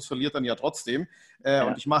am Schluss verliert dann ja trotzdem.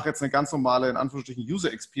 Und ich mache jetzt eine ganz normale, in Anführungsstrichen,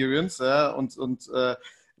 User Experience und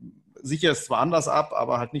sicher ist zwar anders ab,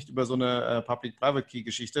 aber halt nicht über so eine Public-Private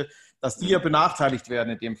Key-Geschichte, dass die ja benachteiligt werden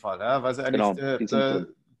in dem Fall, ja, weil sie eigentlich,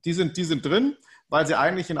 die sind drin, weil sie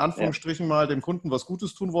eigentlich in Anführungsstrichen mal dem Kunden was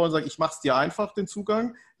Gutes tun wollen, sagen, ich mache es dir einfach, den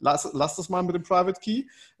Zugang, lass das mal mit dem Private Key.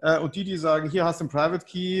 Und die sagen, hier hast du den Private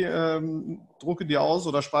Key, drucke dir aus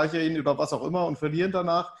oder speichere ihn oder was auch immer und verlieren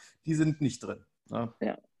danach, die sind nicht drin.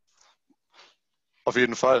 Ja. Auf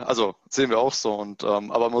jeden Fall, also sehen wir auch so. Aber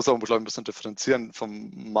man muss auch, glaube ich, ein bisschen differenzieren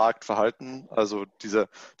vom Marktverhalten. Also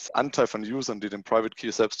das Anteil von Usern, die den Private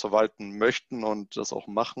Key selbst verwalten möchten und das auch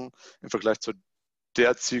machen, im Vergleich zu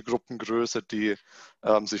der Zielgruppengröße, die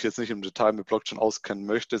sich jetzt nicht im Detail mit Blockchain auskennen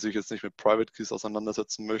möchte, sich jetzt nicht mit Private Keys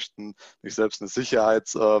auseinandersetzen möchten, nicht selbst eine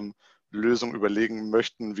Sicherheitslösung überlegen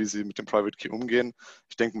möchten, wie sie mit dem Private Key umgehen.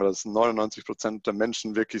 Ich denke mal, dass 99% der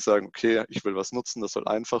Menschen wirklich sagen, okay, ich will was nutzen, das soll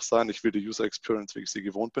einfach sein, ich will die User Experience, wie ich sie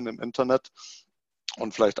gewohnt bin im Internet.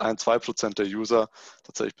 Und vielleicht 1-2% der User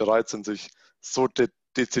tatsächlich bereit sind, sich so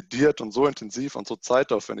dezidiert und so intensiv und so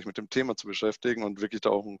zeitaufwendig mit dem Thema zu beschäftigen und wirklich da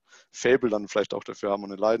auch ein Faible dann vielleicht auch dafür haben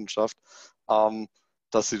und eine Leidenschaft,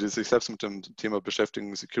 dass sie sich selbst mit dem Thema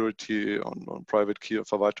beschäftigen, Security und Private Key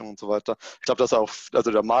Verwaltung und so weiter. Ich glaube, dass auch,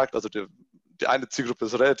 also der Markt, also die eine Zielgruppe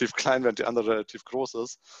ist relativ klein, während die andere relativ groß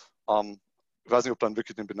ist. Ich weiß nicht, ob dann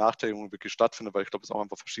wirklich eine Benachteiligung wirklich stattfindet, weil ich glaube, es auch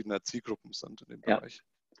einfach verschiedene Zielgruppen sind in dem Bereich.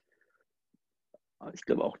 Ich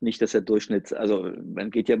glaube auch nicht, dass der Durchschnitt, also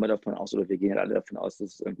man geht ja immer davon aus, oder wir gehen ja alle davon aus,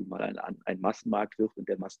 dass es irgendwie mal ein Massenmarkt wird und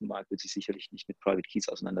der Massenmarkt wird sich sicherlich nicht mit Private Keys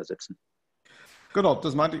auseinandersetzen. Genau,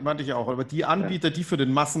 das meinte ich auch. Aber die Anbieter, die für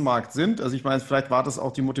den Massenmarkt sind, also ich meine, vielleicht war das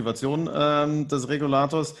auch die Motivation des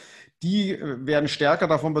Regulators, die werden stärker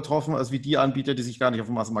davon betroffen, als wie die Anbieter, die sich gar nicht auf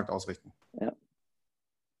den Massenmarkt ausrichten. Ja.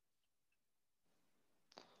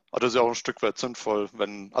 Aber das ist ja auch ein Stück weit sinnvoll,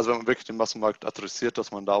 wenn man wirklich den Massenmarkt adressiert,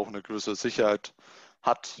 dass man da auch eine gewisse Sicherheit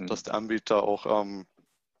hat, dass der Anbieter auch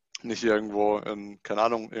nicht irgendwo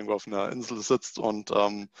irgendwo auf einer Insel sitzt und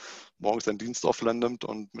morgens seinen Dienst offline nimmt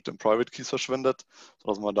und mit den Private Keys verschwindet,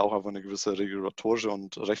 sondern dass man da auch einfach eine gewisse regulatorische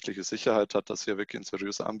und rechtliche Sicherheit hat, dass hier wirklich ein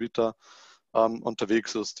seriöser Anbieter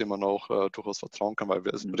unterwegs ist, dem man auch durchaus vertrauen kann, weil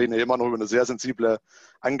wir reden ja immer noch über eine sehr sensible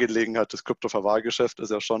Angelegenheit. Das Kryptoverwahrgeschäft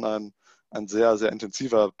ist ja schon ein sehr, sehr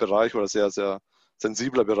intensiver Bereich oder sehr, sehr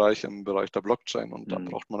sensibler Bereich im Bereich der Blockchain und da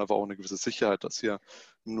braucht man einfach auch eine gewisse Sicherheit, dass hier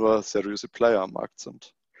nur seriöse Player am Markt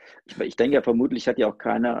sind. Ich denke ja, vermutlich hat ja auch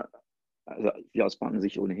keiner, also wir aus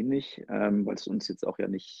Bankensicht ohnehin nicht, weil es uns jetzt auch ja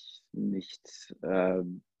nicht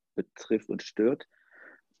betrifft und stört,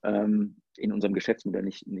 in unserem Geschäftsmodell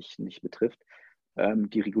nicht betrifft.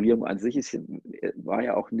 Die Regulierung an sich war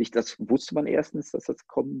ja auch nicht, das wusste man erstens, dass das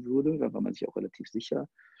kommen würde, da war man sich auch relativ sicher.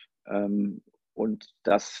 Und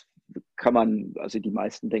das kann man, also die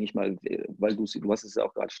meisten, denke ich mal, weil du hast es ja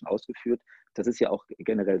auch gerade schon ausgeführt, das ist ja auch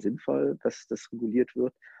generell sinnvoll, dass das reguliert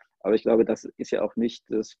wird. Aber ich glaube, das ist ja auch nicht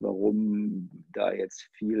das, warum das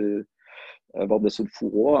so ein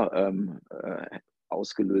Furor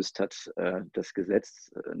ausgelöst hat, das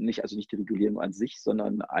Gesetz. Nicht die Regulierung an sich,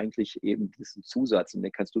 sondern eigentlich eben diesen Zusatz. Und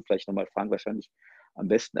den kannst du vielleicht nochmal, Frank, wahrscheinlich am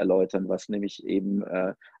besten erläutern, was nämlich eben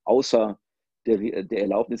außer der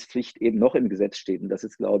Erlaubnispflicht eben noch im Gesetz steht. Und das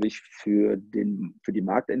ist, glaube ich, für die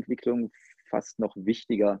Marktentwicklung fast noch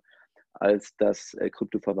wichtiger, als dass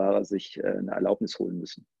Kryptoverwahrer sich eine Erlaubnis holen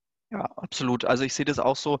müssen. Ja, absolut. Also ich sehe das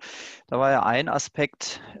auch so. Da war ja ein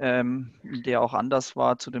Aspekt, der auch anders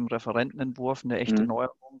war zu dem Referentenentwurf, eine echte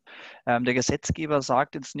Neuerung. Der Gesetzgeber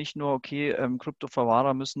sagt jetzt nicht nur, okay,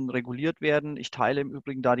 Kryptoverwahrer müssen reguliert werden. Ich teile im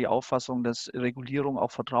Übrigen da die Auffassung, dass Regulierung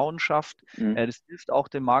auch Vertrauen schafft. Das hilft auch,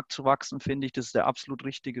 dem Markt zu wachsen, finde ich. Das ist der absolut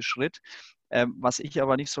richtige Schritt. Was ich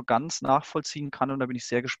aber nicht so ganz nachvollziehen kann, und da bin ich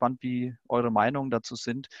sehr gespannt, wie eure Meinungen dazu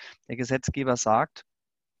sind. Der Gesetzgeber sagt,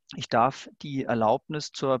 ich darf die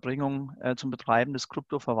Erlaubnis zur Erbringung, zum Betreiben des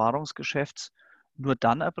Kryptoverwahrungsgeschäfts nur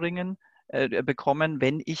dann bekommen,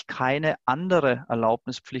 wenn ich keine andere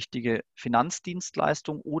erlaubnispflichtige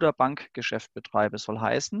Finanzdienstleistung oder Bankgeschäft betreibe. Soll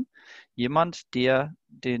heißen, jemand, der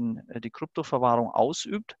die Kryptoverwahrung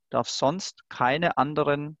ausübt, darf sonst keine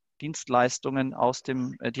anderen Dienstleistungen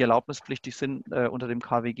die erlaubnispflichtig sind, unter dem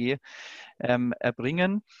KWG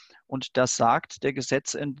erbringen. Und das sagt der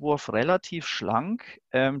Gesetzentwurf relativ schlank,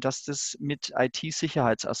 dass das mit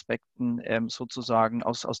IT-Sicherheitsaspekten sozusagen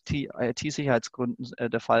aus IT-Sicherheitsgründen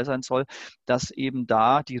der Fall sein soll, dass eben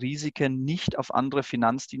da die Risiken nicht auf andere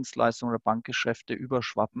Finanzdienstleistungen oder Bankgeschäfte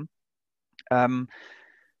überschwappen.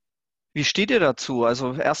 Wie steht ihr dazu?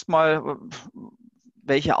 Also erstmal,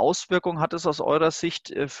 welche Auswirkungen hat es aus eurer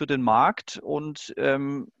Sicht für den Markt? Und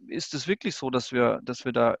ist es wirklich so, dass wir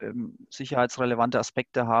da sicherheitsrelevante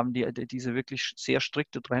Aspekte haben, die diese wirklich sehr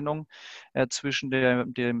strikte Trennung zwischen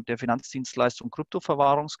der Finanzdienstleistung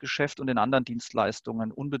Kryptoverwahrungsgeschäft und den anderen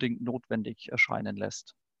Dienstleistungen unbedingt notwendig erscheinen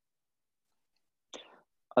lässt?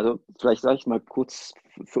 Also vielleicht sage ich mal kurz,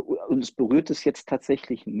 für uns berührt es jetzt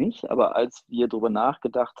tatsächlich nicht, aber als wir darüber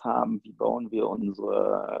nachgedacht haben, wie bauen wir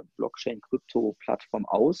unsere Blockchain-Krypto-Plattform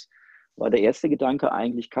aus, war der erste Gedanke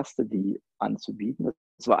eigentlich Custody anzubieten.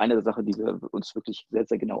 Das war eine der Sachen, die wir uns wirklich sehr,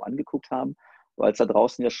 sehr genau angeguckt haben, weil es da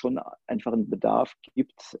draußen ja schon einfach einen Bedarf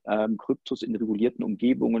gibt, Kryptos in regulierten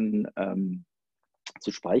Umgebungen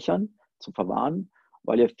zu speichern, zu verwahren,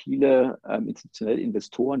 weil ja viele institutionelle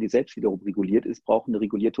Investoren, die selbst wiederum reguliert ist, brauchen eine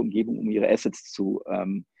regulierte Umgebung, um ihre Assets zu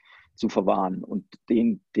verwahren. Und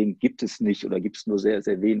den gibt es nicht oder gibt es nur sehr,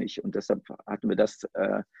 sehr wenig. Und deshalb hatten wir das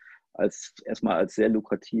erstmal als sehr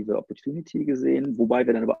lukrative Opportunity gesehen, wobei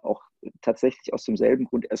wir dann aber auch tatsächlich aus demselben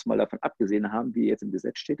Grund erstmal davon abgesehen haben, wie jetzt im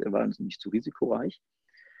Gesetz steht, er war uns nicht zu risikoreich.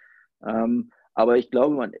 Aber ich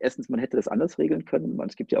glaube, man hätte das anders regeln können.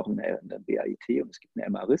 Es gibt ja auch eine BAIT und es gibt eine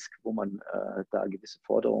MA-Risk, wo man da gewisse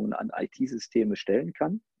Forderungen an IT-Systeme stellen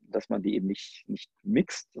kann, dass man die eben nicht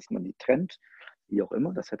mixt, dass man die trennt, wie auch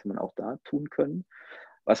immer. Das hätte man auch da tun können.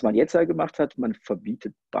 Was man jetzt ja gemacht hat, man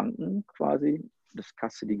verbietet Banken quasi, das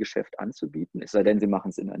Custody-Geschäft anzubieten, es sei denn, sie machen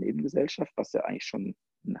es in einer Nebengesellschaft, was ja eigentlich schon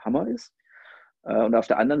ein Hammer ist. Und auf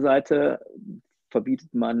der anderen Seite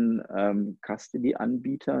verbietet man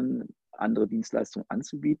Custody-Anbietern, andere Dienstleistungen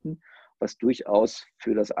anzubieten, was durchaus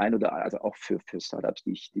für das ein oder also auch für Startups,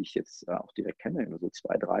 die ich jetzt auch direkt kenne, so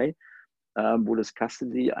 2, 3, wo das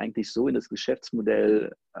Custody eigentlich so in das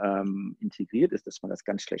Geschäftsmodell integriert ist, dass man das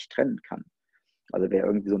ganz schlecht trennen kann. Also wer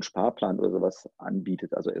irgendwie so einen Sparplan oder sowas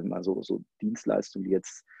anbietet, also immer so Dienstleistungen, die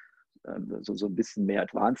jetzt so ein bisschen mehr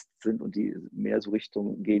advanced sind und die mehr so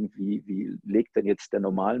Richtung gehen, wie legt denn jetzt der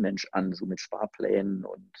Normalmensch an, so mit Sparplänen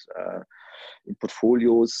und in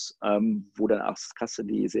Portfolios, wo dann auch das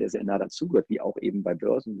Custody sehr, sehr nah dazugehört, wie auch eben bei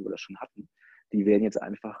Börsen, wo wir das schon hatten. Die werden jetzt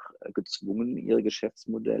einfach gezwungen, ihre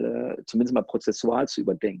Geschäftsmodelle zumindest mal prozessual zu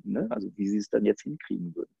überdenken, ne? Also wie sie es dann jetzt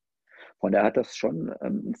hinkriegen würden. Von daher hat das schon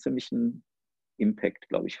einen ziemlichen Impact,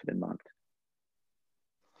 glaube ich, für den Markt.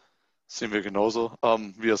 Sehen wir genauso.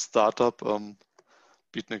 Wir als Startup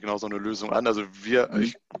bieten ja genauso eine Lösung an. Also wir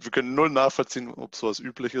können null nachvollziehen, ob sowas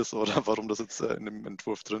üblich ist oder warum das jetzt in dem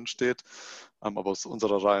Entwurf drin steht. Aber aus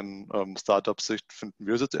unserer reinen Startup-Sicht finden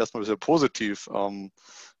wir es jetzt erstmal sehr positiv,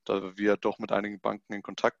 da wir doch mit einigen Banken in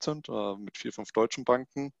Kontakt sind, mit 4, 5 deutschen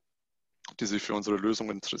Banken, die sich für unsere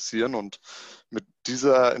Lösung interessieren. Und mit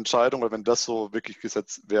dieser Entscheidung, weil wenn das so wirklich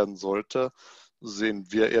gesetzt werden sollte,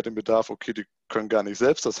 sehen wir eher den Bedarf, okay, die können gar nicht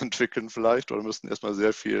selbst das entwickeln vielleicht oder müssten erstmal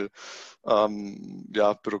sehr viel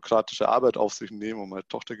bürokratische Arbeit auf sich nehmen, um halt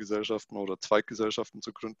Tochtergesellschaften oder Zweiggesellschaften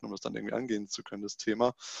zu gründen, um es dann irgendwie angehen zu können, das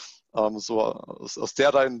Thema. So aus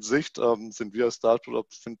der reinen Sicht sind wir als Startup,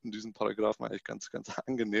 finden diesen Paragraphen eigentlich ganz, ganz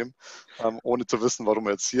angenehm, ohne zu wissen, warum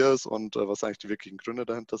er jetzt hier ist und was eigentlich die wirklichen Gründe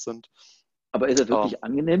dahinter sind. Aber ist er wirklich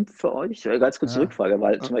angenehm für euch? Ganz kurze Rückfrage,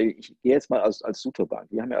 weil zum Beispiel, ich gehe jetzt mal als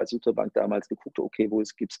Suterbank. Wir haben ja als Suterbank damals geguckt, okay, wo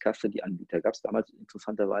gibt es Custody-Anbieter? Gab es damals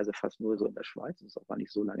interessanterweise fast nur so in der Schweiz, das ist auch gar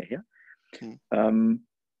nicht so lange her.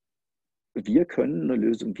 Wir können eine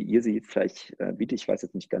Lösung, wie ihr sie vielleicht bietet, ich weiß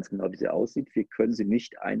jetzt nicht ganz genau, wie sie aussieht, wir können sie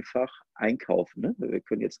nicht einfach einkaufen. Ne? Wir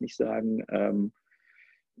können jetzt nicht sagen,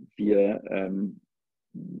 wir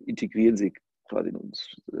integrieren sie quasi in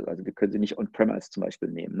uns. Also wir können sie nicht on-premise zum Beispiel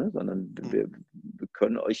nehmen, ne? Sondern wir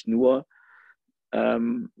können euch nur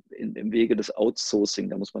im Wege des Outsourcing.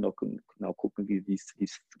 Da muss man auch genau gucken, wie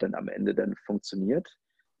es dann am Ende dann funktioniert.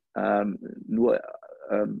 Nur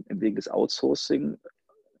im Wege des Outsourcing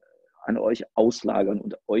an euch auslagern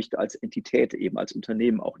und euch als Entität eben als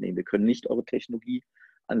Unternehmen auch nehmen. Wir können nicht eure Technologie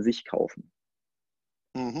an sich kaufen.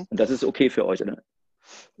 Und das ist okay für euch, oder?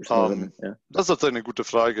 Das ist tatsächlich eine gute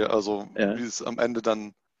Frage. Also Ja. wie es am Ende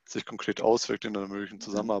dann sich konkret auswirkt in einer möglichen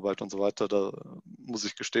Zusammenarbeit und so weiter, da muss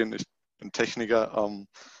ich gestehen, ich bin Techniker,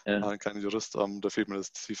 kein Jurist, da fehlt mir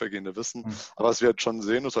das tiefergehende Wissen. Aber was wir jetzt schon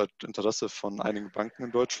sehen, ist halt Interesse von einigen Banken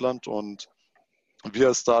in Deutschland, und wir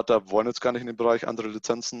als Startup wollen jetzt gar nicht in dem Bereich andere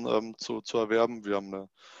Lizenzen zu erwerben. Wir haben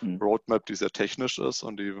eine Roadmap, die sehr technisch ist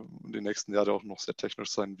und die in den nächsten Jahren auch noch sehr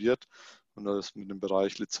technisch sein wird. Und das ist mit dem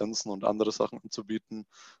Bereich Lizenzen und andere Sachen anzubieten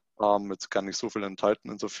jetzt gar nicht so viel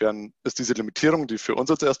enthalten. Insofern ist diese Limitierung, die für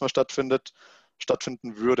uns jetzt erstmal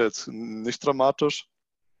stattfinden würde, jetzt nicht dramatisch.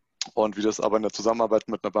 Und wie das aber in der Zusammenarbeit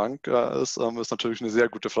mit einer Bank ist natürlich eine sehr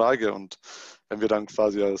gute Frage. Und wenn wir dann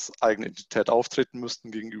quasi als eigene Entität auftreten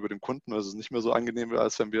müssten gegenüber dem Kunden, ist es nicht mehr so angenehm,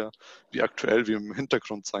 als wenn wir wie aktuell wie im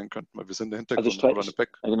Hintergrund sein könnten, weil wir sind der Hintergrund oder eine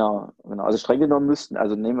Back. Genau. Also streng genommen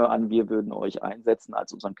also nehmen wir an, wir würden euch einsetzen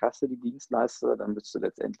als unseren Custody-Dienstleister, dann müsste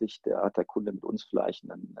letztendlich hat der Kunde mit uns vielleicht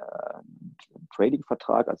einen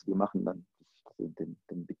Trading-Vertrag, also wir machen dann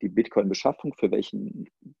die Bitcoin-Beschaffung für welchen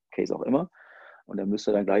Case auch immer. Und dann müsst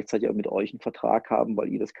ihr dann gleichzeitig auch mit euch einen Vertrag haben, weil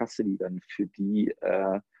ihr das Custody dann für die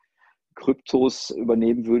Kryptos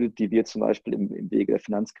übernehmen würdet, die wir zum Beispiel im Wege der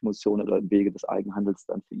Finanzkommission oder im Wege des Eigenhandels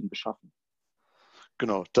dann für ihn beschaffen.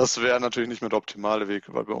 Genau, das wäre natürlich nicht mehr der optimale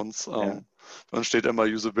Weg, weil bei uns steht immer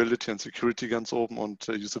Usability und Security ganz oben, und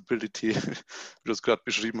Usability, wie du es gerade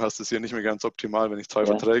beschrieben hast, ist hier nicht mehr ganz optimal, wenn ich zwei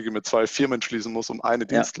Verträge mit zwei Firmen schließen muss, um eine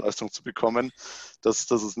Dienstleistung zu bekommen. Das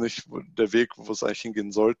ist nicht der Weg, wo es eigentlich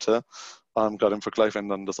hingehen sollte. Gerade im Vergleich, wenn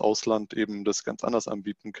dann das Ausland eben das ganz anders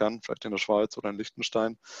anbieten kann, vielleicht in der Schweiz oder in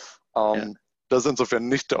Liechtenstein. Das ist insofern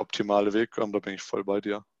nicht der optimale Weg, da bin ich voll bei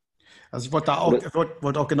dir. Also ich wollte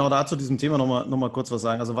auch genau da zu diesem Thema noch mal kurz was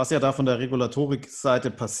sagen. Also was ja da von der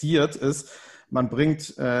Regulatorik-Seite passiert ist, man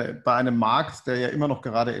bringt bei einem Markt, der ja immer noch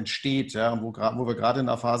gerade entsteht, und wo wir gerade in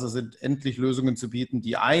der Phase sind, endlich Lösungen zu bieten,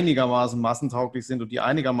 die einigermaßen massentauglich sind und die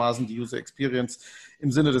einigermaßen die User Experience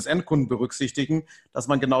im Sinne des Endkunden berücksichtigen, dass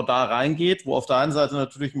man genau da reingeht, wo auf der einen Seite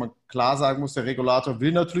natürlich man klar sagen muss, der Regulator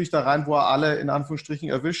will natürlich da rein, wo er alle in Anführungsstrichen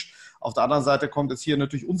erwischt. Auf der anderen Seite kommt jetzt hier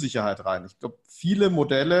natürlich Unsicherheit rein. Ich glaube, viele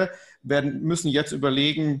Modelle müssen jetzt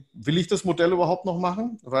überlegen, will ich das Modell überhaupt noch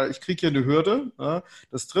machen? Weil ich kriege hier eine Hürde.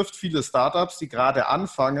 Das trifft viele Startups, die gerade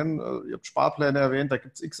anfangen. Ihr habt Sparpläne erwähnt, da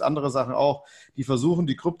gibt es x andere Sachen auch, die versuchen,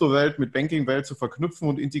 die Kryptowelt mit Banking-Welt zu verknüpfen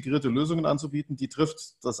und integrierte Lösungen anzubieten. Die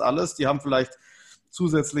trifft das alles. Die haben vielleicht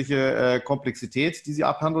zusätzliche Komplexität, die sie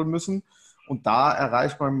abhandeln müssen. Und da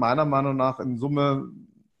erreicht man meiner Meinung nach in Summe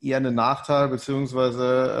eher einen Nachteil,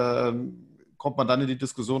 beziehungsweise kommt man dann in die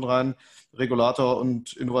Diskussion rein, Regulator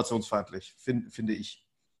und innovationsfeindlich, finde ich.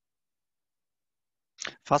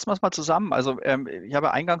 Fassen wir es mal zusammen. Also ich habe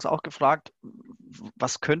eingangs auch gefragt,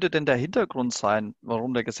 was könnte denn der Hintergrund sein,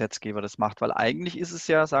 warum der Gesetzgeber das macht? Weil eigentlich ist es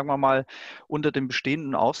ja, sagen wir mal, unter dem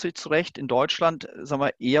bestehenden Aufsichtsrecht in Deutschland, sagen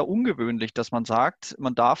wir, eher ungewöhnlich, dass man sagt,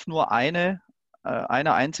 man darf nur eine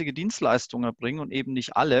einzige Dienstleistung erbringen und eben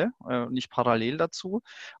nicht alle, nicht parallel dazu.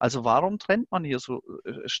 Also warum trennt man hier so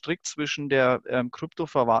strikt zwischen dem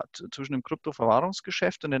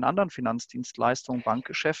Kryptoverwahrungsgeschäft und den anderen Finanzdienstleistungen,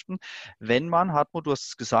 Bankgeschäften, wenn man, Hartmut, du hast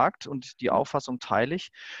es gesagt und die Auffassung teile ich,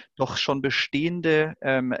 doch schon bestehende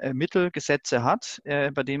Mittelgesetze hat,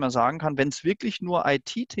 bei denen man sagen kann, wenn es wirklich nur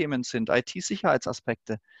IT-Themen sind,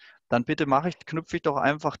 IT-Sicherheitsaspekte, dann bitte knüpfe ich doch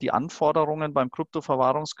einfach die Anforderungen beim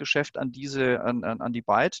Kryptoverwahrungsgeschäft an die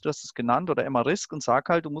Byte, du hast es genannt, oder MA-Risk, und sag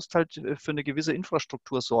halt, du musst halt für eine gewisse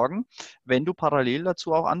Infrastruktur sorgen, wenn du parallel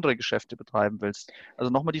dazu auch andere Geschäfte betreiben willst.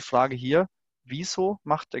 Also nochmal die Frage hier, wieso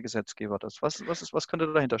macht der Gesetzgeber das? Was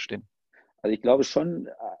könnte dahinter stehen? Also ich glaube schon,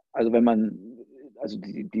 also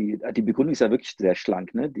die Begründung ist ja wirklich sehr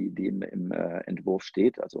schlank, ne? Die im Entwurf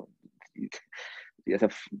steht. Also die ist ja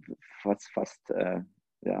fast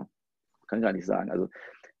kann gar nicht sagen. Also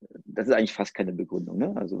das ist eigentlich fast keine Begründung.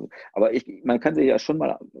 Ne? Also, aber man kann sich ja schon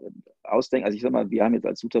mal ausdenken, also ich sag mal, wir haben jetzt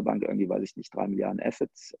als Suterbank irgendwie, weiß ich nicht, 3 Milliarden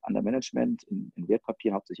Assets under Management in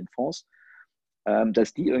Wertpapier, hauptsächlich in Fonds.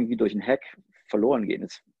 Dass die irgendwie durch einen Hack verloren gehen,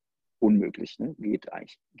 ist unmöglich. Ne? Geht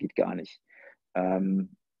gar nicht.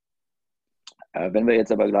 Wenn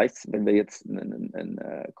wir jetzt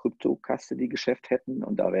ein Krypto-Custody-Geschäft hätten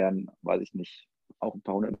und da wären, weiß ich nicht, auch ein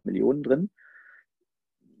paar 100 Millionen drin,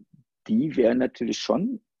 die wären natürlich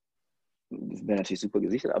super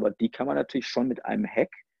gesichert, aber die kann man natürlich schon mit einem Hack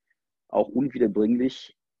auch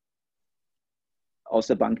unwiederbringlich aus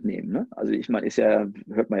der Bank nehmen. Ne? Also ich meine,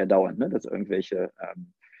 hört man ja dauernd, ne? Dass irgendwelche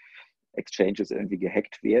Exchanges irgendwie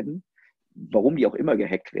gehackt werden. Warum die auch immer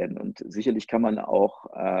gehackt werden. Und sicherlich kann man auch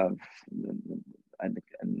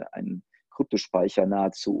einen Kryptospeicher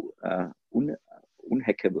nahezu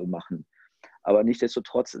unhackable machen. Aber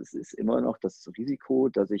nichtsdestotrotz, es ist immer noch das Risiko,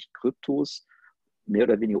 dass ich Kryptos mehr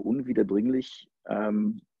oder weniger unwiederbringlich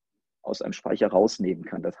aus einem Speicher rausnehmen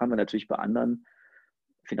kann. Das haben wir natürlich bei anderen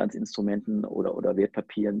Finanzinstrumenten oder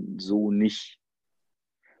Wertpapieren so nicht.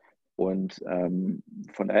 Und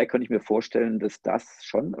von daher könnte ich mir vorstellen, dass das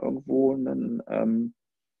schon irgendwo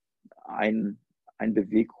ein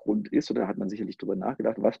Beweggrund ist, oder hat man sicherlich darüber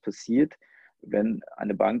nachgedacht, was passiert, wenn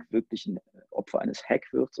eine Bank wirklich ein Opfer eines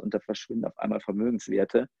Hack wird und da verschwinden auf einmal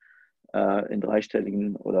Vermögenswerte in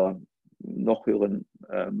dreistelligen oder noch höheren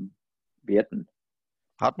Werten.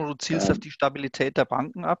 Hartmut, du zielst auf die Stabilität der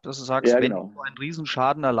Banken ab, dass du sagst, Ja, wenn die genau. so einen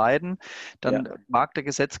Riesenschaden erleiden, dann mag der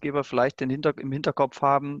Gesetzgeber vielleicht im Hinterkopf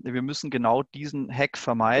haben, wir müssen genau diesen Hack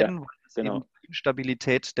vermeiden, weil es eben zur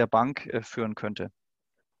Instabilität der Bank führen könnte.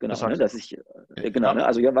 Genau, ne, ne,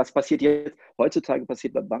 also ja, was passiert jetzt? Heutzutage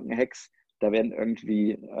passiert bei Bankenhacks, da werden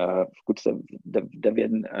irgendwie, da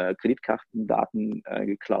werden Kreditkartendaten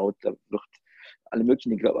geklaut, da wird alle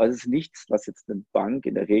möglichen geklaut. Also es ist nichts, was jetzt eine Bank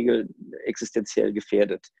in der Regel existenziell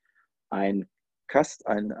gefährdet. Der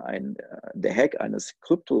Hack eines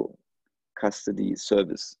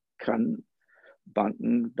Crypto-Custody-Service kann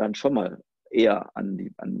Banken dann schon mal eher an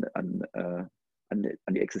die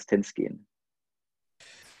Existenz gehen.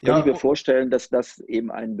 Könnte ich mir vorstellen, dass das eben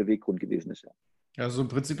ein Beweggrund gewesen ist. Ja, also im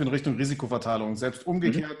Prinzip in Richtung Risikoverteilung. Selbst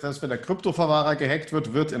umgekehrt, dass wenn der Kryptoverwahrer gehackt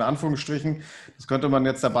wird in Anführungsstrichen, das könnte man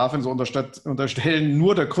jetzt der BaFin so unterstellen,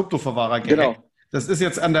 nur der Kryptoverwahrer gehackt. Genau. Das ist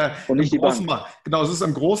jetzt Und nicht die Bank. Genau, es ist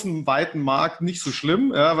am großen, weiten Markt nicht so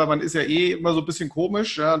schlimm, ja, weil man ist ja immer so ein bisschen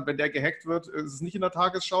komisch. Ja, und wenn der gehackt wird, ist es nicht in der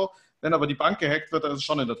Tagesschau. Wenn aber die Bank gehackt wird, dann ist es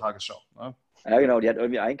schon in der Tagesschau. Ja. Ja, genau, die hat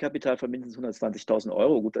irgendwie Eigenkapital von mindestens 120.000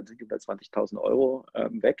 Euro. Gut, dann sind 120.000 Euro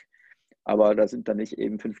weg. Aber da sind dann nicht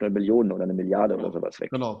eben 500 Millionen oder 1 Milliarde oder sowas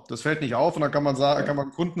weg. Genau, das fällt nicht auf und dann kann man sagen, kann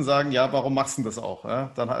man Kunden sagen, ja, warum machst du das auch?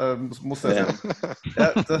 Ja, dann muss der sein.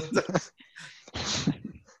 Ja,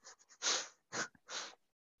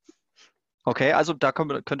 Okay, also da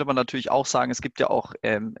könnte man natürlich auch sagen, es gibt ja auch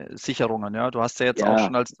Sicherungen. Ja? Du hast ja jetzt auch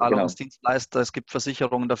schon als Zahlungsdienstleister, es gibt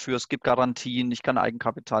Versicherungen dafür, es gibt Garantien, ich kann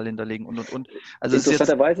Eigenkapital hinterlegen und. Also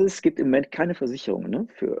interessanterweise, es gibt im Moment keine Versicherungen. Ne?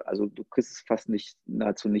 Also du kriegst es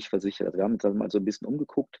nahezu nicht versichert. Also wir haben uns mal so ein bisschen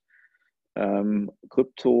umgeguckt.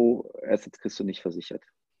 Krypto-Assets kriegst du nicht versichert.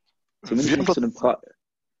 Zumindest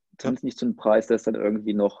nicht zu einem Preis, der es dann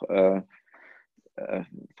irgendwie noch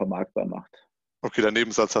vermarktbar macht. Okay, der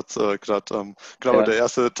Nebensatz hat gerade, genau, der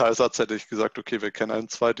erste Teilsatz hätte ich gesagt, okay, wir kennen ein,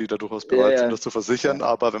 zwei, die da durchaus bereit sind, das zu versichern,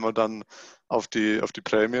 aber wenn man dann auf die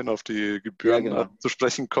Prämien, auf die Gebühren zu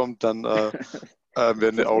sprechen kommt, dann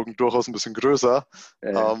werden die Augen durchaus ein bisschen größer.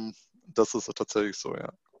 Das ist tatsächlich so,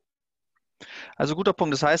 ja. Also guter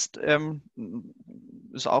Punkt. Das heißt,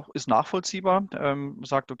 ist nachvollziehbar.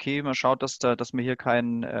 Sagt, okay, man schaut, dass man hier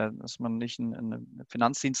dass man nicht einen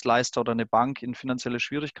Finanzdienstleister oder eine Bank in finanzielle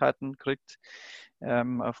Schwierigkeiten kriegt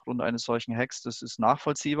aufgrund eines solchen Hacks. Das ist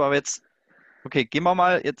nachvollziehbar. Aber jetzt, okay, schauen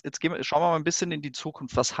wir mal ein bisschen in die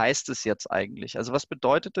Zukunft. Was heißt es jetzt eigentlich? Also was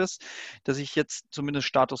bedeutet es, dass ich jetzt zumindest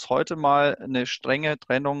Status heute mal eine strenge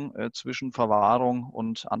Trennung zwischen Verwahrung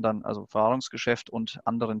und anderen, also Verwahrungsgeschäft und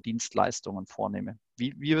anderen Dienstleistungen vornehme?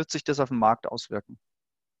 Wie wird sich das auf den Markt auswirken?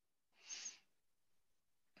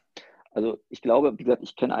 Also ich glaube, wie gesagt,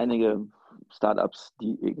 ich kenne einige Startups,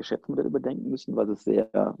 die ihr Geschäftsmodell überdenken müssen, weil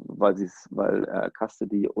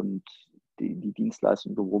Custody und die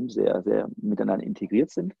Dienstleistungen drumherum sehr, sehr miteinander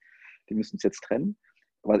integriert sind. Die müssen es jetzt trennen.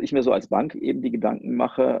 Was ich mir so als Bank eben die Gedanken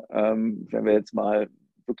mache, wenn wir jetzt mal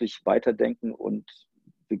wirklich weiterdenken und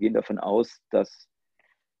wir gehen davon aus, dass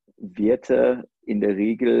Werte in der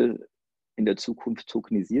Regel in der Zukunft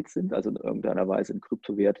tokenisiert sind, also in irgendeiner Weise in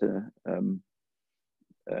Kryptowerte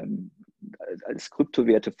als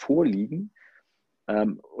Kryptowerte vorliegen,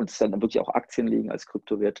 uns dann wirklich auch Aktien legen als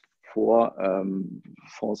Kryptowert vor,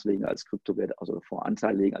 Fonds legen als Kryptowert, also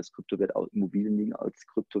Fondsanteil legen als Kryptowert, Immobilien liegen als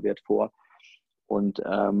Kryptowert vor. Und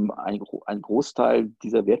ein Großteil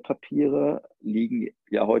dieser Wertpapiere liegen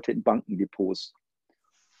ja heute in Bankendepots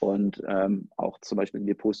und auch zum Beispiel in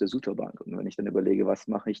Depots der Süterbank. Und wenn ich dann überlege, was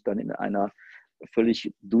mache ich dann in einer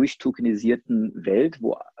völlig durchtokenisierten Welt,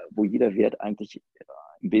 wo jeder Wert eigentlich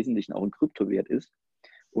im Wesentlichen auch ein Kryptowert ist,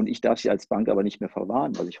 und ich darf sie als Bank aber nicht mehr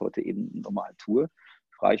verwahren, was ich heute eben normal tue,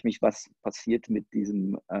 frage ich mich, was passiert mit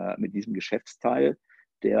diesem Geschäftsteil,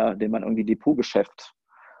 den man irgendwie Depotgeschäft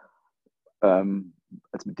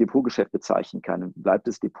als Depotgeschäft bezeichnen kann. Bleibt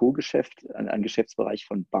das Depotgeschäft ein Geschäftsbereich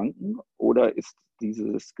von Banken oder ist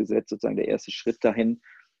dieses Gesetz sozusagen der erste Schritt dahin,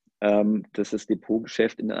 dass das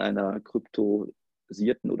Depotgeschäft in einer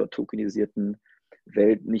kryptosierten oder tokenisierten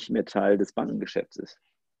Welt nicht mehr Teil des Bankengeschäfts ist?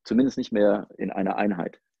 Zumindest nicht mehr in einer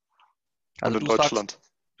Einheit. Also in Deutschland.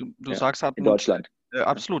 Du sagst, in Deutschland.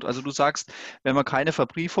 Absolut. Also du sagst, wenn man keine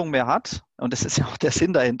Verbriefung mehr hat, und das ist ja auch der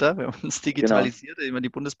Sinn dahinter, wenn man es digitalisiert, ich meine, die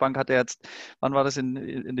Bundesbank hat ja jetzt, wann war das in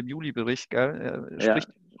dem Juli-Bericht, gell? Spricht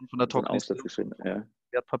von der Tokenisierung von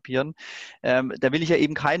Wertpapieren. Da will ich ja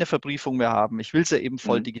eben keine Verbriefung mehr haben. Ich will es ja eben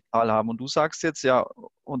voll digital haben. Und du sagst jetzt, ja,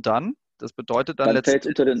 und dann? Das bedeutet dann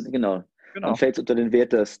letztendlich... Dann fällt es unter den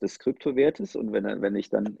Wert des Kryptowertes und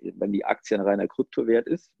wenn die Aktie ein reiner Kryptowert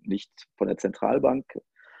ist, nicht von der Zentralbank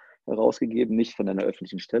herausgegeben, nicht von einer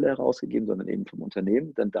öffentlichen Stelle herausgegeben, sondern eben vom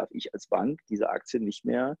Unternehmen, dann darf ich als Bank diese Aktie nicht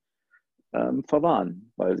mehr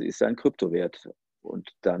verwahren, weil sie ist ja ein Kryptowert.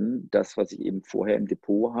 Und dann das, was ich eben vorher im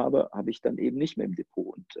Depot habe, habe ich dann eben nicht mehr im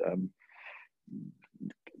Depot. Und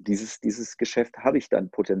dieses Geschäft habe ich dann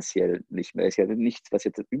potenziell nicht mehr. Ist ja nichts, was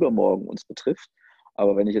jetzt übermorgen uns betrifft.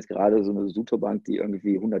 Aber wenn ich jetzt gerade so eine Sutobank, die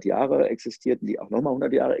irgendwie 100 Jahre existiert und die auch nochmal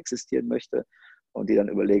 100 Jahre existieren möchte und die dann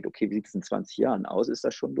überlegt, okay, wie sieht es in 20 Jahren aus, ist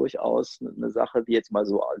das schon durchaus eine Sache, die jetzt mal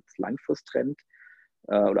so als Langfristtrend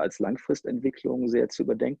oder als Langfristentwicklung sehr zu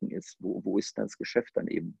überdenken ist. Wo ist das Geschäft dann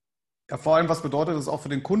eben? Ja, vor allem, was bedeutet das auch für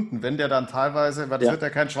den Kunden, wenn der dann teilweise, weil das wird ja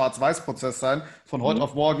kein Schwarz-Weiß-Prozess sein, von heute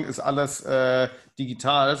auf morgen ist alles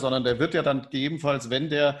digital, sondern der wird ja dann gegebenenfalls, wenn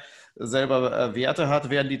der selber Werte hat,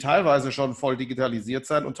 werden die teilweise schon voll digitalisiert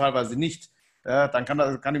sein und teilweise nicht. Dann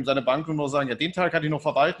kann ihm seine Bank nur sagen, ja, den Teil kann ich noch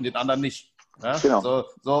verwalten, den anderen nicht. Ja? Genau.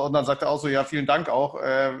 So, und dann sagt er auch so, ja, vielen Dank auch,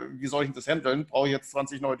 wie soll ich denn das handeln? Brauche ich jetzt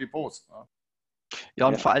 20 neue Depots. Ja,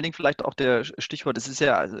 und vor allen Dingen vielleicht auch der Stichwort, das ist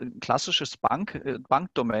ja ein klassisches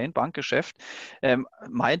Bankdomain, Bankgeschäft.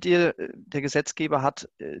 Meint ihr, der Gesetzgeber hat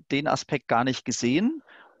den Aspekt gar nicht gesehen?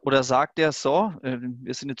 Oder sagt er so,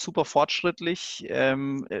 wir sind jetzt super fortschrittlich,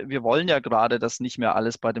 wir wollen ja gerade, dass nicht mehr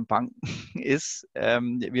alles bei den Banken ist. Wir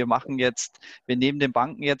nehmen den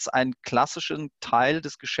Banken jetzt einen klassischen Teil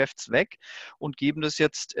des Geschäfts weg und geben das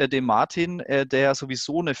jetzt dem Martin, der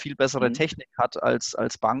sowieso eine viel bessere Technik hat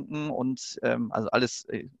als Banken und also alles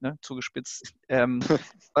zugespitzt.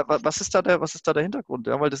 Was ist da der Hintergrund?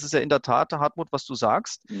 Ja, weil das ist ja in der Tat, Hartmut, was du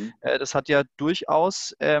sagst. Das hat ja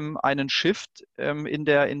durchaus einen Shift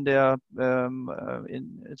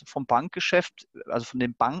vom Bankgeschäft, also von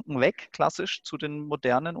den Banken weg, klassisch, zu den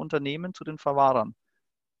modernen Unternehmen, zu den Verwahrern.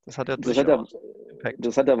 Das hat ja durchaus Impact.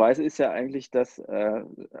 Interessanterweise ist ja eigentlich das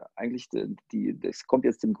kommt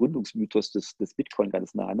jetzt dem Gründungsmythos des Bitcoin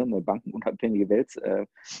ganz nah an, eine bankenunabhängige Welt für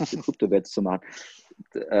Kryptowerte zu machen.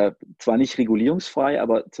 Zwar nicht regulierungsfrei,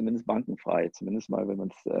 aber zumindest bankenfrei. Zumindest mal, wenn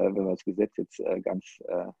man das Gesetz jetzt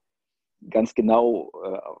ganz genau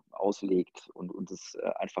auslegt und es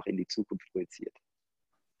einfach in die Zukunft projiziert.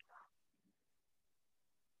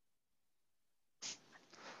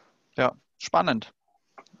 Ja, spannend.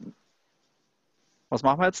 Was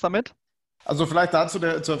machen wir jetzt damit? Also vielleicht dazu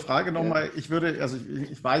zur Frage nochmal, ich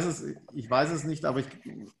weiß es nicht, aber ich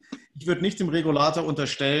würde nicht dem Regulator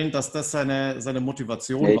unterstellen, dass das seine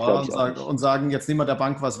Motivation war und sagen, jetzt nehmen wir der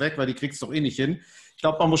Bank was weg, weil die kriegt es doch eh nicht hin. Ich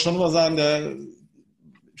glaube, man muss schon mal sagen,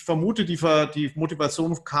 ich vermute, die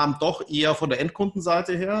Motivation kam doch eher von der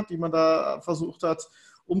Endkundenseite her, die man da versucht hat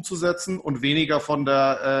umzusetzen und weniger von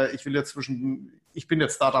der, ich bin jetzt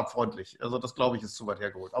Startup-freundlich. Also das, glaube ich, ist zu weit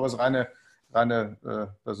hergeholt. Aber es ist reine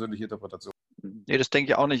persönliche Interpretation. Nee, das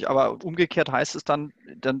denke ich auch nicht. Aber umgekehrt heißt es dann,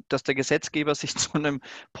 dass der Gesetzgeber sich zu einem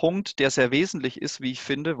Punkt, der sehr wesentlich ist, wie ich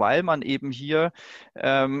finde, weil man eben hier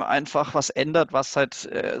einfach was ändert, was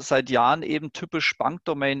seit Jahren eben typisch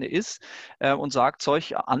Bankdomäne ist und sagt,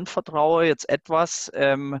 ich anvertraue jetzt etwas,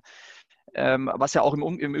 was ja auch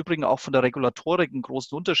im Übrigen auch von der Regulatorik ein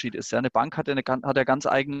großen Unterschied ist. Ja, eine Bank hat ja ganz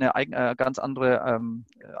andere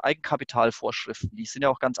Eigenkapitalvorschriften. Die sind ja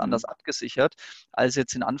auch ganz anders abgesichert als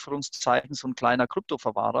jetzt in Anführungszeichen so ein kleiner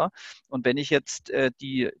Kryptoverwahrer. Und wenn ich jetzt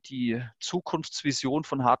die Zukunftsvision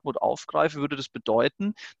von Hartmut aufgreife, würde das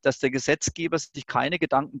bedeuten, dass der Gesetzgeber sich keine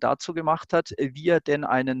Gedanken dazu gemacht hat, wie er denn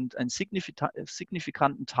einen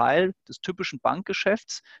signifikanten Teil des typischen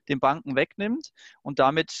Bankgeschäfts den Banken wegnimmt und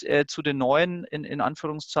damit zu den neuen, in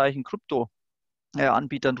Anführungszeichen,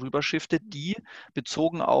 Krypto-Anbietern rüberschiftet, die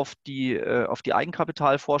bezogen auf die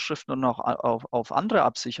Eigenkapitalvorschriften und auch auf andere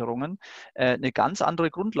Absicherungen eine ganz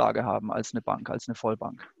andere Grundlage haben als eine Bank, als eine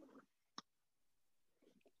Vollbank.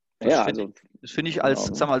 Das finde ich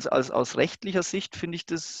aus rechtlicher Sicht fände ich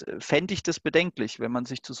das bedenklich, wenn man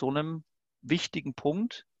sich zu so einem wichtigen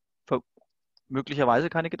Punkt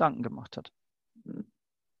möglicherweise keine Gedanken gemacht hat.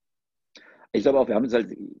 Ich glaube auch, wir haben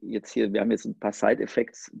jetzt ein paar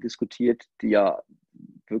Side-Effects diskutiert, die ja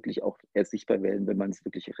wirklich auch erst sichtbar werden, wenn man es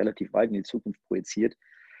wirklich relativ weit in die Zukunft projiziert,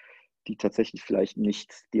 die tatsächlich vielleicht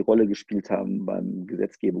nicht die Rolle gespielt haben beim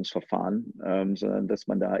Gesetzgebungsverfahren, sondern dass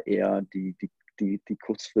man da eher die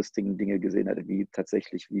kurzfristigen Dinge gesehen hat, wie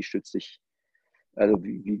tatsächlich, wie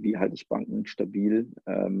halte ich Banken stabil,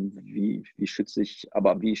 wie schütze ich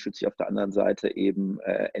auf der anderen Seite eben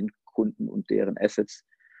Endkunden und deren Assets,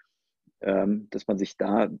 dass man sich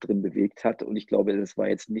da drin bewegt hat. Und ich glaube, das war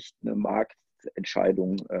jetzt nicht eine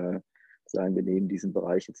Marktentscheidung, sagen wir nehmen diesen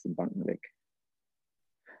Bereich jetzt den Banken weg.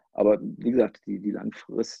 Aber wie gesagt, die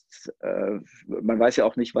Langfrist, man weiß ja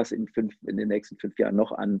auch nicht, was in den nächsten 5 Jahren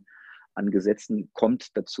noch an Gesetzen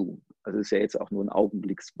kommt dazu. Also es ist ja jetzt auch nur eine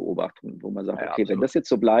Augenblicksbeobachtung, wo man sagt, Ja, okay, wenn das jetzt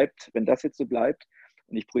so bleibt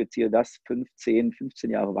und ich projiziere das 15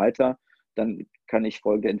 Jahre weiter, dann kann ich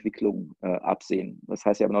folgende Entwicklung absehen. Das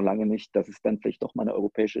heißt ja aber noch lange nicht, dass es dann vielleicht doch mal eine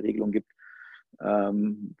europäische Regelung gibt,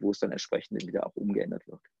 wo es dann entsprechend wieder auch umgeändert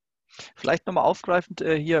wird. Vielleicht nochmal aufgreifend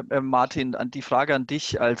hier, Martin, an die Frage an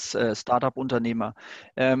dich als Startup-Unternehmer.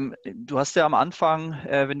 Du hast ja am Anfang,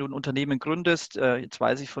 wenn du ein Unternehmen gründest, jetzt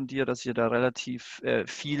weiß ich von dir, dass ihr da relativ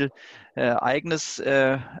viel eigenes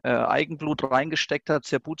Eigenblut reingesteckt habt,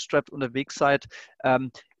 sehr bootstrapped unterwegs seid.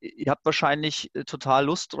 Ihr habt wahrscheinlich total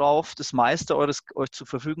Lust drauf, das meiste eures euch zur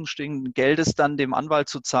Verfügung stehenden Geldes dann dem Anwalt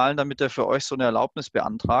zu zahlen, damit er für euch so eine Erlaubnis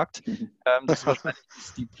beantragt. Das ist wahrscheinlich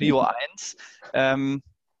die Prio 1.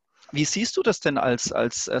 Wie siehst du das denn als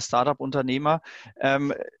Startup-Unternehmer?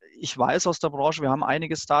 Ich weiß aus der Branche, wir haben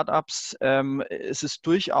einige Startups. Es ist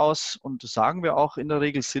durchaus, und das sagen wir auch in der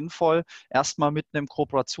Regel sinnvoll, erstmal mit einem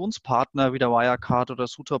Kooperationspartner wie der Wirecard oder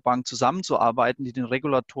Suterbank zusammenzuarbeiten, die den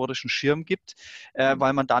regulatorischen Schirm gibt,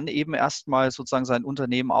 weil man dann eben erstmal sozusagen sein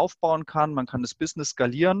Unternehmen aufbauen kann. Man kann das Business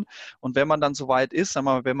skalieren. Und wenn man dann soweit ist, sagen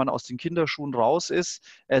wir mal, wenn man aus den Kinderschuhen raus ist,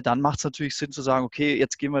 dann macht es natürlich Sinn zu sagen, okay,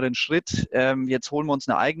 jetzt gehen wir den Schritt, jetzt holen wir uns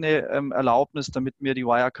eine eigene Erlaubnis, damit mir die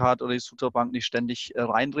Wirecard oder die Suterbank nicht ständig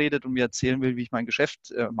reinredet und mir erzählen will, wie ich mein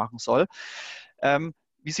Geschäft machen soll.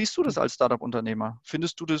 Wie siehst du das als Startup-Unternehmer?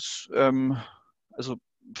 Findest du das,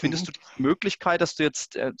 findest du die Möglichkeit, dass du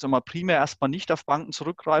jetzt primär erstmal nicht auf Banken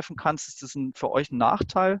zurückgreifen kannst? Ist das für euch ein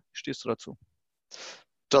Nachteil? Wie stehst du dazu?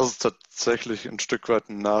 Das ist tatsächlich ein Stück weit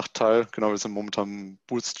ein Nachteil. Genau, wir sind momentan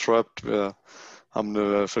bootstrapped. Wir haben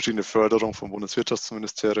eine verschiedene Förderung vom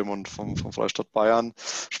Bundeswirtschaftsministerium und vom Freistaat Bayern.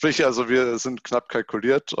 Sprich, also wir sind knapp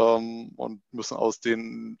kalkuliert und müssen aus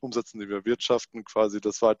den Umsätzen, die wir erwirtschaften, quasi die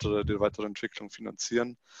weitere Entwicklung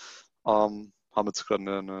finanzieren. Haben jetzt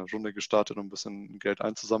gerade eine Runde gestartet, um ein bisschen Geld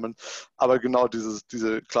einzusammeln. Aber genau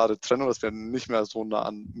diese klare Trennung, dass wir nicht mehr so nah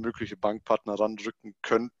an mögliche Bankpartner ranrücken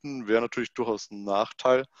könnten, wäre natürlich durchaus ein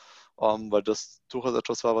Nachteil, weil das durchaus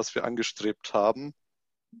etwas war, was wir angestrebt haben.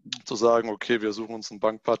 Zu sagen, okay, wir suchen uns einen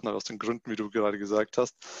Bankpartner aus den Gründen, wie du gerade gesagt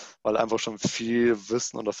hast, weil einfach schon viel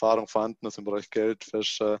Wissen und Erfahrung vorhanden ist im Bereich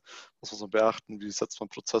Geldwäsche. Was muss man beachten, wie setzt man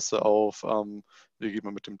Prozesse auf, wie geht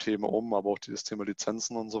man mit dem Thema um, aber auch dieses Thema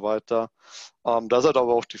Lizenzen und so weiter. Da ist halt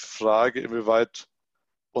aber auch die Frage, inwieweit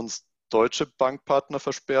uns deutsche Bankpartner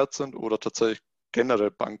versperrt sind oder tatsächlich generell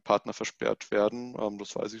Bankpartner versperrt werden.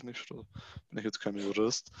 Das weiß ich nicht, da bin ich jetzt kein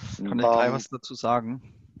Jurist. Kann ich gleich was dazu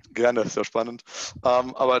sagen? Gerne, sehr spannend.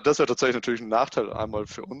 Aber das wäre tatsächlich natürlich ein Nachteil einmal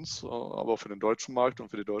für uns, aber auch für den deutschen Markt und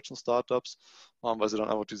für die deutschen Startups, weil sie dann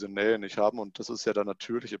einfach diese Nähe nicht haben. Und das ist ja der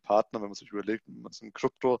natürliche Partner, wenn man sich überlegt, man ist ein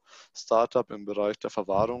Krypto-Startup im Bereich der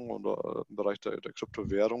Verwahrung oder im Bereich der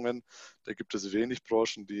Kryptowährungen. Da gibt es wenig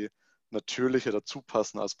Branchen, die natürlicher dazu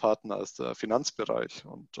passen als Partner als der Finanzbereich.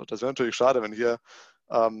 Und das wäre natürlich schade, wenn hier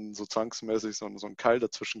so zwangsmäßig so ein Keil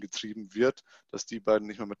dazwischen getrieben wird, dass die beiden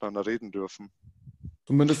nicht mehr miteinander reden dürfen.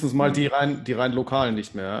 Zumindest mal die rein lokalen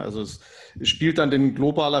nicht mehr. Also es spielt dann den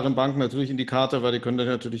globaleren Banken natürlich in die Karte, weil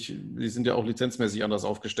die sind ja auch lizenzmäßig anders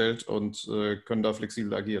aufgestellt und können da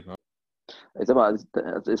flexibel agieren. Ne? Ich sag mal,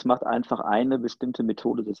 also es macht einfach eine bestimmte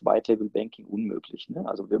Methode des White-Label-Banking unmöglich. Ne?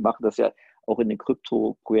 Also wir machen das ja auch in den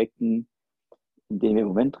Krypto-Projekten, in denen wir im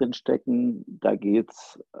Moment drin stecken. Da geht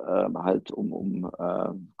es halt um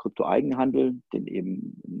Krypto-Eigenhandel, den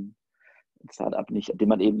eben ein Startup den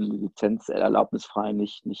man eben lizenzerlaubnisfrei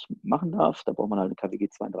nicht machen darf. Da braucht man halt eine KWG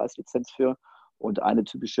 32 Lizenz für. Und eine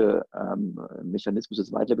typische Mechanismus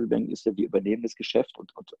des White Label Banking ist ja, wir übernehmen das Geschäft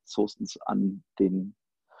und sourcen es an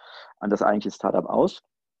das eigentliche Startup aus.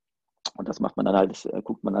 Und das macht man dann halt,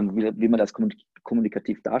 guckt man an, wie man das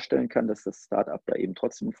kommunikativ darstellen kann, dass das Startup da eben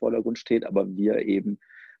trotzdem im Vordergrund steht, aber wir eben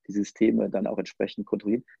die Systeme dann auch entsprechend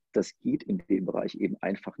kontrollieren. Das geht in dem Bereich eben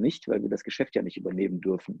einfach nicht, weil wir das Geschäft ja nicht übernehmen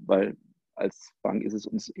dürfen, weil als Bank ist es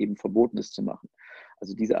uns eben verboten, das zu machen.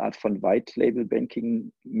 Also diese Art von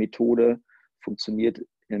White-Label-Banking-Methode funktioniert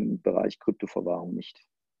im Bereich Kryptoverwahrung nicht.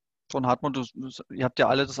 Von Hartmut, ihr habt ja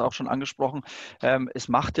alle das auch schon angesprochen. Es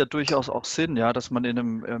macht ja durchaus auch Sinn, ja, dass man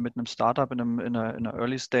mit einem Startup in einer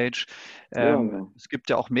Early Stage, Genau. es gibt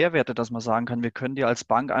ja auch Mehrwerte, dass man sagen kann, wir können dir als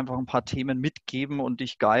Bank einfach ein paar Themen mitgeben und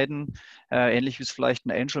dich guiden, ähnlich wie es vielleicht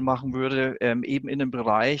ein Angel machen würde, eben in einem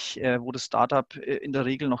Bereich, wo das Startup in der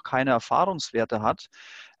Regel noch keine Erfahrungswerte hat.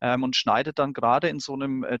 Und schneidet dann gerade in so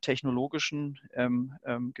einem technologischen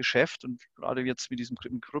Geschäft und gerade jetzt mit diesem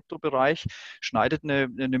Kryptobereich, schneidet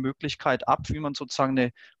eine Möglichkeit ab, wie man sozusagen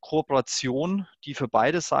eine Kooperation, die für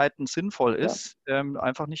beide Seiten sinnvoll ist,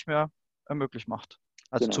 einfach nicht mehr möglich macht.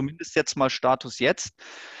 Also zumindest jetzt mal Status jetzt.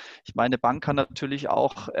 Ich meine, eine Bank kann natürlich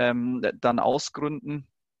auch dann ausgründen,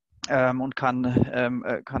 und kann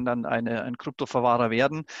dann ein Kryptoverwahrer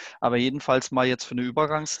werden. Aber jedenfalls mal jetzt für eine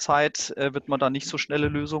Übergangszeit wird man da nicht so schnelle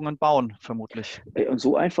Lösungen bauen, vermutlich. Und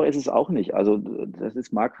so einfach ist es auch nicht. Also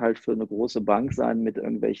mag halt für eine große Bank sein mit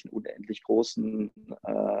irgendwelchen unendlich großen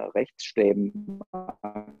Rechtsstäben.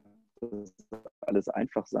 Das alles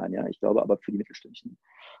einfach sein, ja. Ich glaube aber für die mittelständischen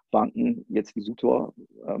Banken, jetzt wie Sutor,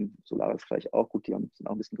 Solaris vielleicht auch, gut, sind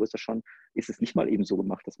auch ein bisschen größer schon, ist es nicht mal eben so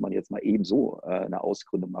gemacht, dass man jetzt mal eben so eine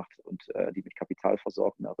Ausgründung macht und die mit Kapital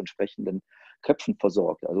versorgt und auch entsprechenden Köpfen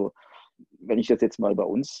versorgt. Also wenn ich das jetzt mal bei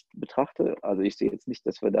uns betrachte, also ich sehe jetzt nicht,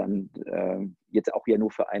 dass wir dann jetzt auch ja nur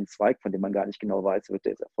für einen Zweig, von dem man gar nicht genau weiß, wird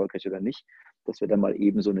der jetzt erfolgreich oder nicht, dass wir dann mal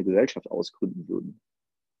eben so eine Gesellschaft ausgründen würden.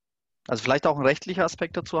 Also vielleicht auch ein rechtlicher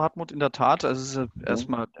Aspekt dazu, Hartmut, in der Tat. Also es ist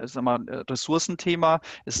erstmal ein Ressourcenthema,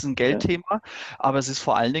 es ist ein Geldthema, aber es ist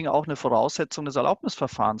vor allen Dingen auch eine Voraussetzung des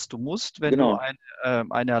Erlaubnisverfahrens. Du musst, wenn du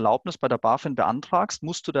eine Erlaubnis bei der BaFin beantragst,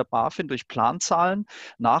 musst du der BaFin durch Planzahlen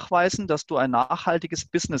nachweisen, dass du einen nachhaltigen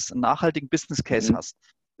Business Case hast.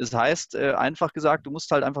 Das heißt, einfach gesagt, du musst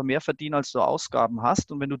halt einfach mehr verdienen, als du Ausgaben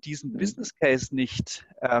hast. Und wenn du diesen Business Case nicht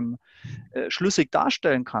schlüssig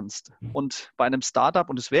darstellen kannst und bei einem Startup,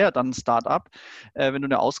 und es wäre dann ein Startup, wenn du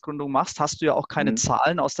eine Ausgründung machst, hast du ja auch keine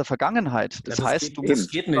Zahlen aus der Vergangenheit. Das heißt, das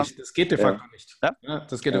geht nicht. Das geht de facto nicht. Ja?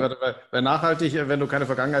 Das geht weil nachhaltig, wenn du keine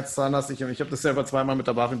Vergangenheitszahlen hast, ich habe das selber zweimal mit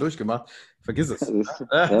der BaFin durchgemacht, vergiss es.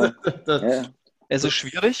 Es ist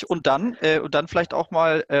schwierig und dann vielleicht auch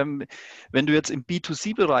mal, wenn du jetzt im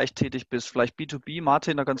B2C-Bereich tätig bist, vielleicht B2B,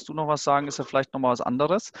 Martin, da kannst du noch was sagen, ist ja vielleicht noch mal was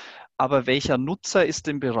anderes. Aber welcher Nutzer ist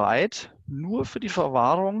denn bereit, nur für die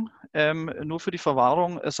Verwahrung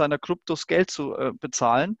seiner Kryptos Geld zu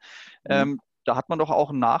bezahlen? Da hat man doch auch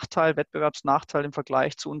einen Nachteil, Wettbewerbsnachteil im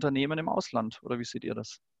Vergleich zu Unternehmen im Ausland. Oder wie seht ihr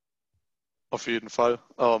das? Auf jeden Fall.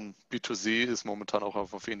 B2C ist momentan auch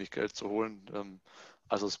auf wenig Geld zu holen.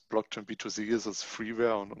 Also das Blockchain B2C ist es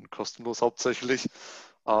Freeware und kostenlos hauptsächlich.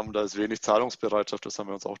 Da ist wenig Zahlungsbereitschaft. Das haben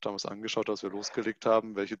wir uns auch damals angeschaut, als wir losgelegt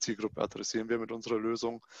haben. Welche Zielgruppe adressieren wir mit unserer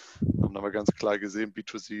Lösung? Da haben wir ganz klar gesehen,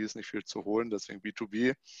 B2C ist nicht viel zu holen, deswegen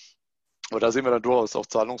B2B. Aber da sehen wir dann durchaus auch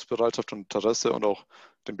Zahlungsbereitschaft und Interesse und auch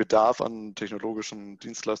den Bedarf an technologischen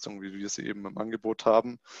Dienstleistungen, wie wir sie eben im Angebot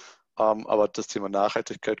haben. Aber das Thema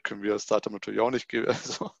Nachhaltigkeit können wir als Startup natürlich auch nicht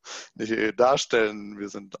darstellen. Wir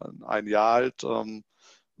sind ein Jahr alt,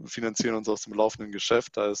 finanzieren uns aus dem laufenden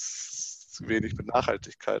Geschäft. Da ist wenig mit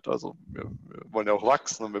Nachhaltigkeit. Also wir wollen ja auch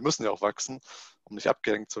wachsen und wir müssen ja auch wachsen, um nicht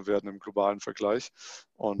abgehängt zu werden im globalen Vergleich.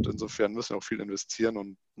 Und insofern müssen wir auch viel investieren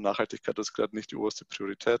und Nachhaltigkeit ist gerade nicht die oberste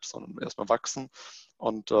Priorität, sondern erstmal wachsen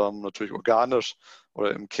und natürlich organisch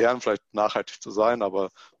oder im Kern vielleicht nachhaltig zu sein, aber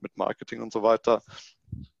mit Marketing und so weiter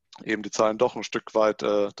eben die Zahlen doch ein Stück weit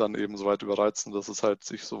dann eben so weit überreizen, dass es halt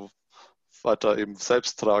sich so weiter eben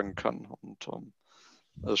selbst tragen kann. Und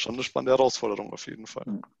das ist schon eine spannende Herausforderung auf jeden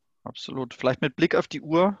Fall. Absolut. Vielleicht mit Blick auf die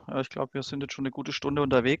Uhr. Ich glaube, wir sind jetzt schon eine gute Stunde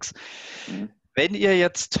unterwegs. Wenn ihr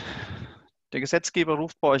jetzt, der Gesetzgeber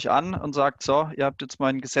ruft bei euch an und sagt, so, ihr habt jetzt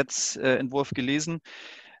meinen Gesetzentwurf gelesen.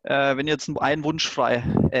 Wenn ihr jetzt einen Wunsch frei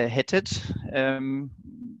hättet,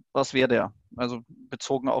 was wäre der? Also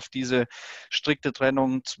bezogen auf diese strikte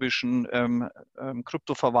Trennung zwischen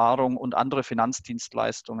Kryptoverwahrung und andere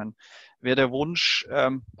Finanzdienstleistungen. Wäre der Wunsch,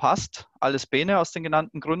 passt alles bene aus den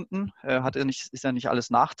genannten Gründen, ist ja nicht alles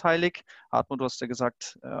nachteilig. Hartmut, du hast ja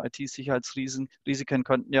gesagt, IT-Sicherheitsrisiken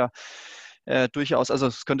könnten ja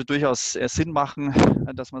es könnte durchaus Sinn machen,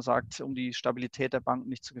 dass man sagt, um die Stabilität der Banken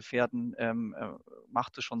nicht zu gefährden,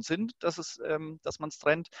 macht es schon Sinn, dass man es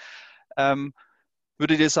trennt.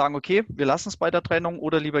 Würdet ihr sagen, okay, wir lassen es bei der Trennung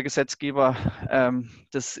oder lieber Gesetzgeber,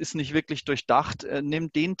 das ist nicht wirklich durchdacht,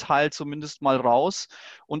 nimm den Teil zumindest mal raus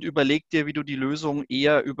und überleg dir, wie du die Lösung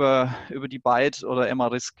eher über die Byte oder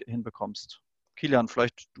Emma-Risk hinbekommst. Kilian,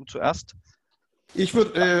 vielleicht du zuerst. Ich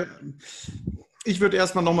würde Ich würde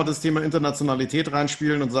erstmal nochmal das Thema Internationalität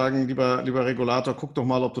reinspielen und sagen, lieber Regulator, guck doch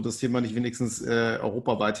mal, ob du das Thema nicht wenigstens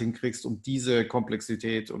europaweit hinkriegst, um diese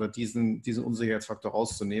Komplexität oder diesen Unsicherheitsfaktor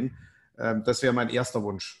rauszunehmen. Das wäre mein erster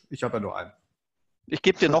Wunsch. Ich habe ja nur einen. Ich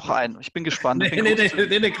gebe dir noch einen. Ich bin gespannt. Nee,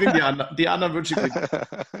 kriegen die anderen. Die anderen Wünsche kriegen.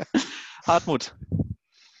 Hartmut.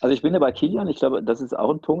 Also ich bin ja bei Kilian. Ich glaube, das ist auch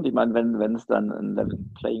ein Punkt. Ich meine, wenn es dann ein Level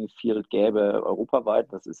Playing Field gäbe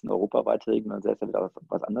europaweit, das ist eine europaweite Regel, dann sähe es ja wieder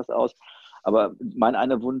was anderes aus. Aber mein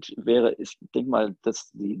einer Wunsch wäre, ich denke mal, dass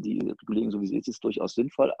die Regulierung, so wie sie ist durchaus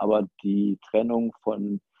sinnvoll, aber die Trennung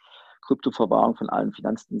von Kryptoverwahrung von allen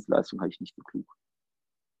Finanzdienstleistungen halte ich nicht für klug.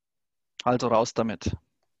 Also raus damit.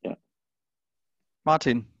 Ja.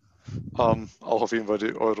 Martin. Auch auf jeden Fall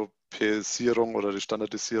die Europäisierung oder die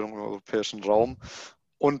Standardisierung im europäischen Raum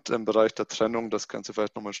und im Bereich der Trennung das Ganze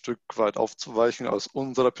vielleicht nochmal ein Stück weit aufzuweichen. Aus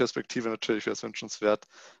unserer Perspektive natürlich wäre es wünschenswert,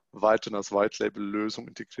 weiterhin als White-Label-Lösung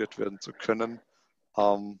integriert werden zu können.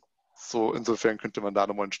 So insofern könnte man da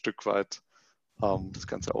nochmal ein Stück weit das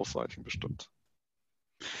Ganze aufweichen, bestimmt.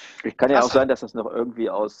 Es kann ja auch sein, dass das noch irgendwie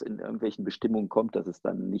in irgendwelchen Bestimmungen kommt, dass es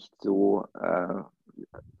dann nicht so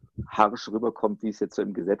harsch rüberkommt, wie es jetzt so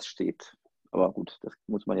im Gesetz steht. Aber gut, das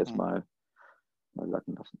muss man jetzt mal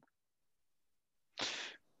sacken lassen.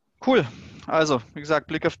 Cool. Also, wie gesagt,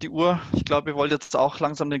 Blick auf die Uhr. Ich glaube, ihr wollt jetzt auch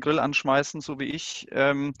langsam den Grill anschmeißen, so wie ich.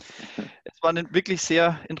 Es war ein wirklich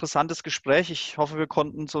sehr interessantes Gespräch. Ich hoffe, wir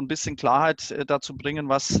konnten so ein bisschen Klarheit dazu bringen,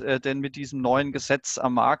 was denn mit diesem neuen Gesetz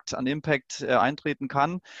am Markt an Impact eintreten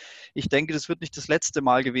kann. Ich denke, das wird nicht das letzte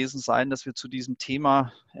Mal gewesen sein, dass wir zu diesem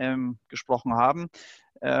Thema gesprochen haben.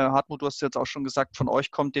 Hartmut, du hast jetzt auch schon gesagt, von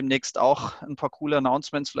euch kommt demnächst auch ein paar coole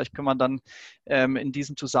Announcements. Vielleicht können wir dann in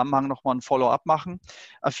diesem Zusammenhang nochmal ein Follow-up machen.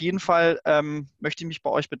 Auf jeden Fall möchte ich mich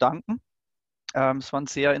bei euch bedanken. Es war ein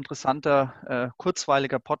sehr interessanter,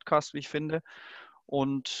 kurzweiliger Podcast, wie ich finde.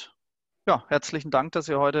 Und ja, herzlichen Dank, dass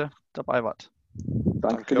ihr heute dabei wart.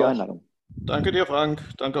 Danke für die Einladung. Danke dir, Frank.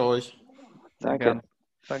 Danke euch. Danke. Gerne.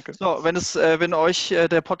 Danke. So, wenn euch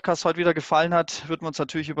der Podcast heute wieder gefallen hat, würden wir uns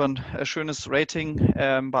natürlich über ein schönes Rating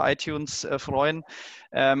bei iTunes freuen.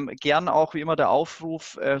 Gern auch wie immer der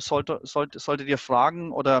Aufruf, solltet ihr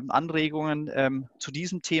Fragen oder Anregungen zu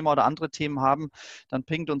diesem Thema oder andere Themen haben, dann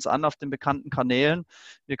pingt uns an auf den bekannten Kanälen.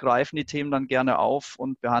 Wir greifen die Themen dann gerne auf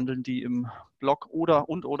und behandeln die im Blog oder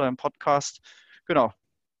im Podcast. Genau,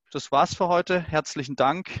 das war's für heute. Herzlichen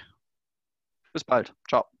Dank. Bis bald.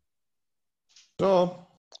 Ciao. Ciao.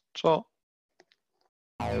 Ciao.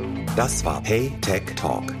 Das war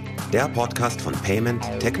PayTechTalk, der Podcast von Payment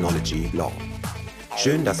Technology Law.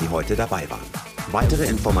 Schön, dass Sie heute dabei waren. Weitere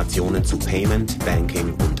Informationen zu Payment,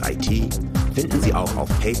 Banking und IT finden Sie auch auf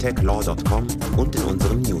paytechlaw.com und in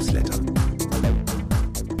unserem Newsletter.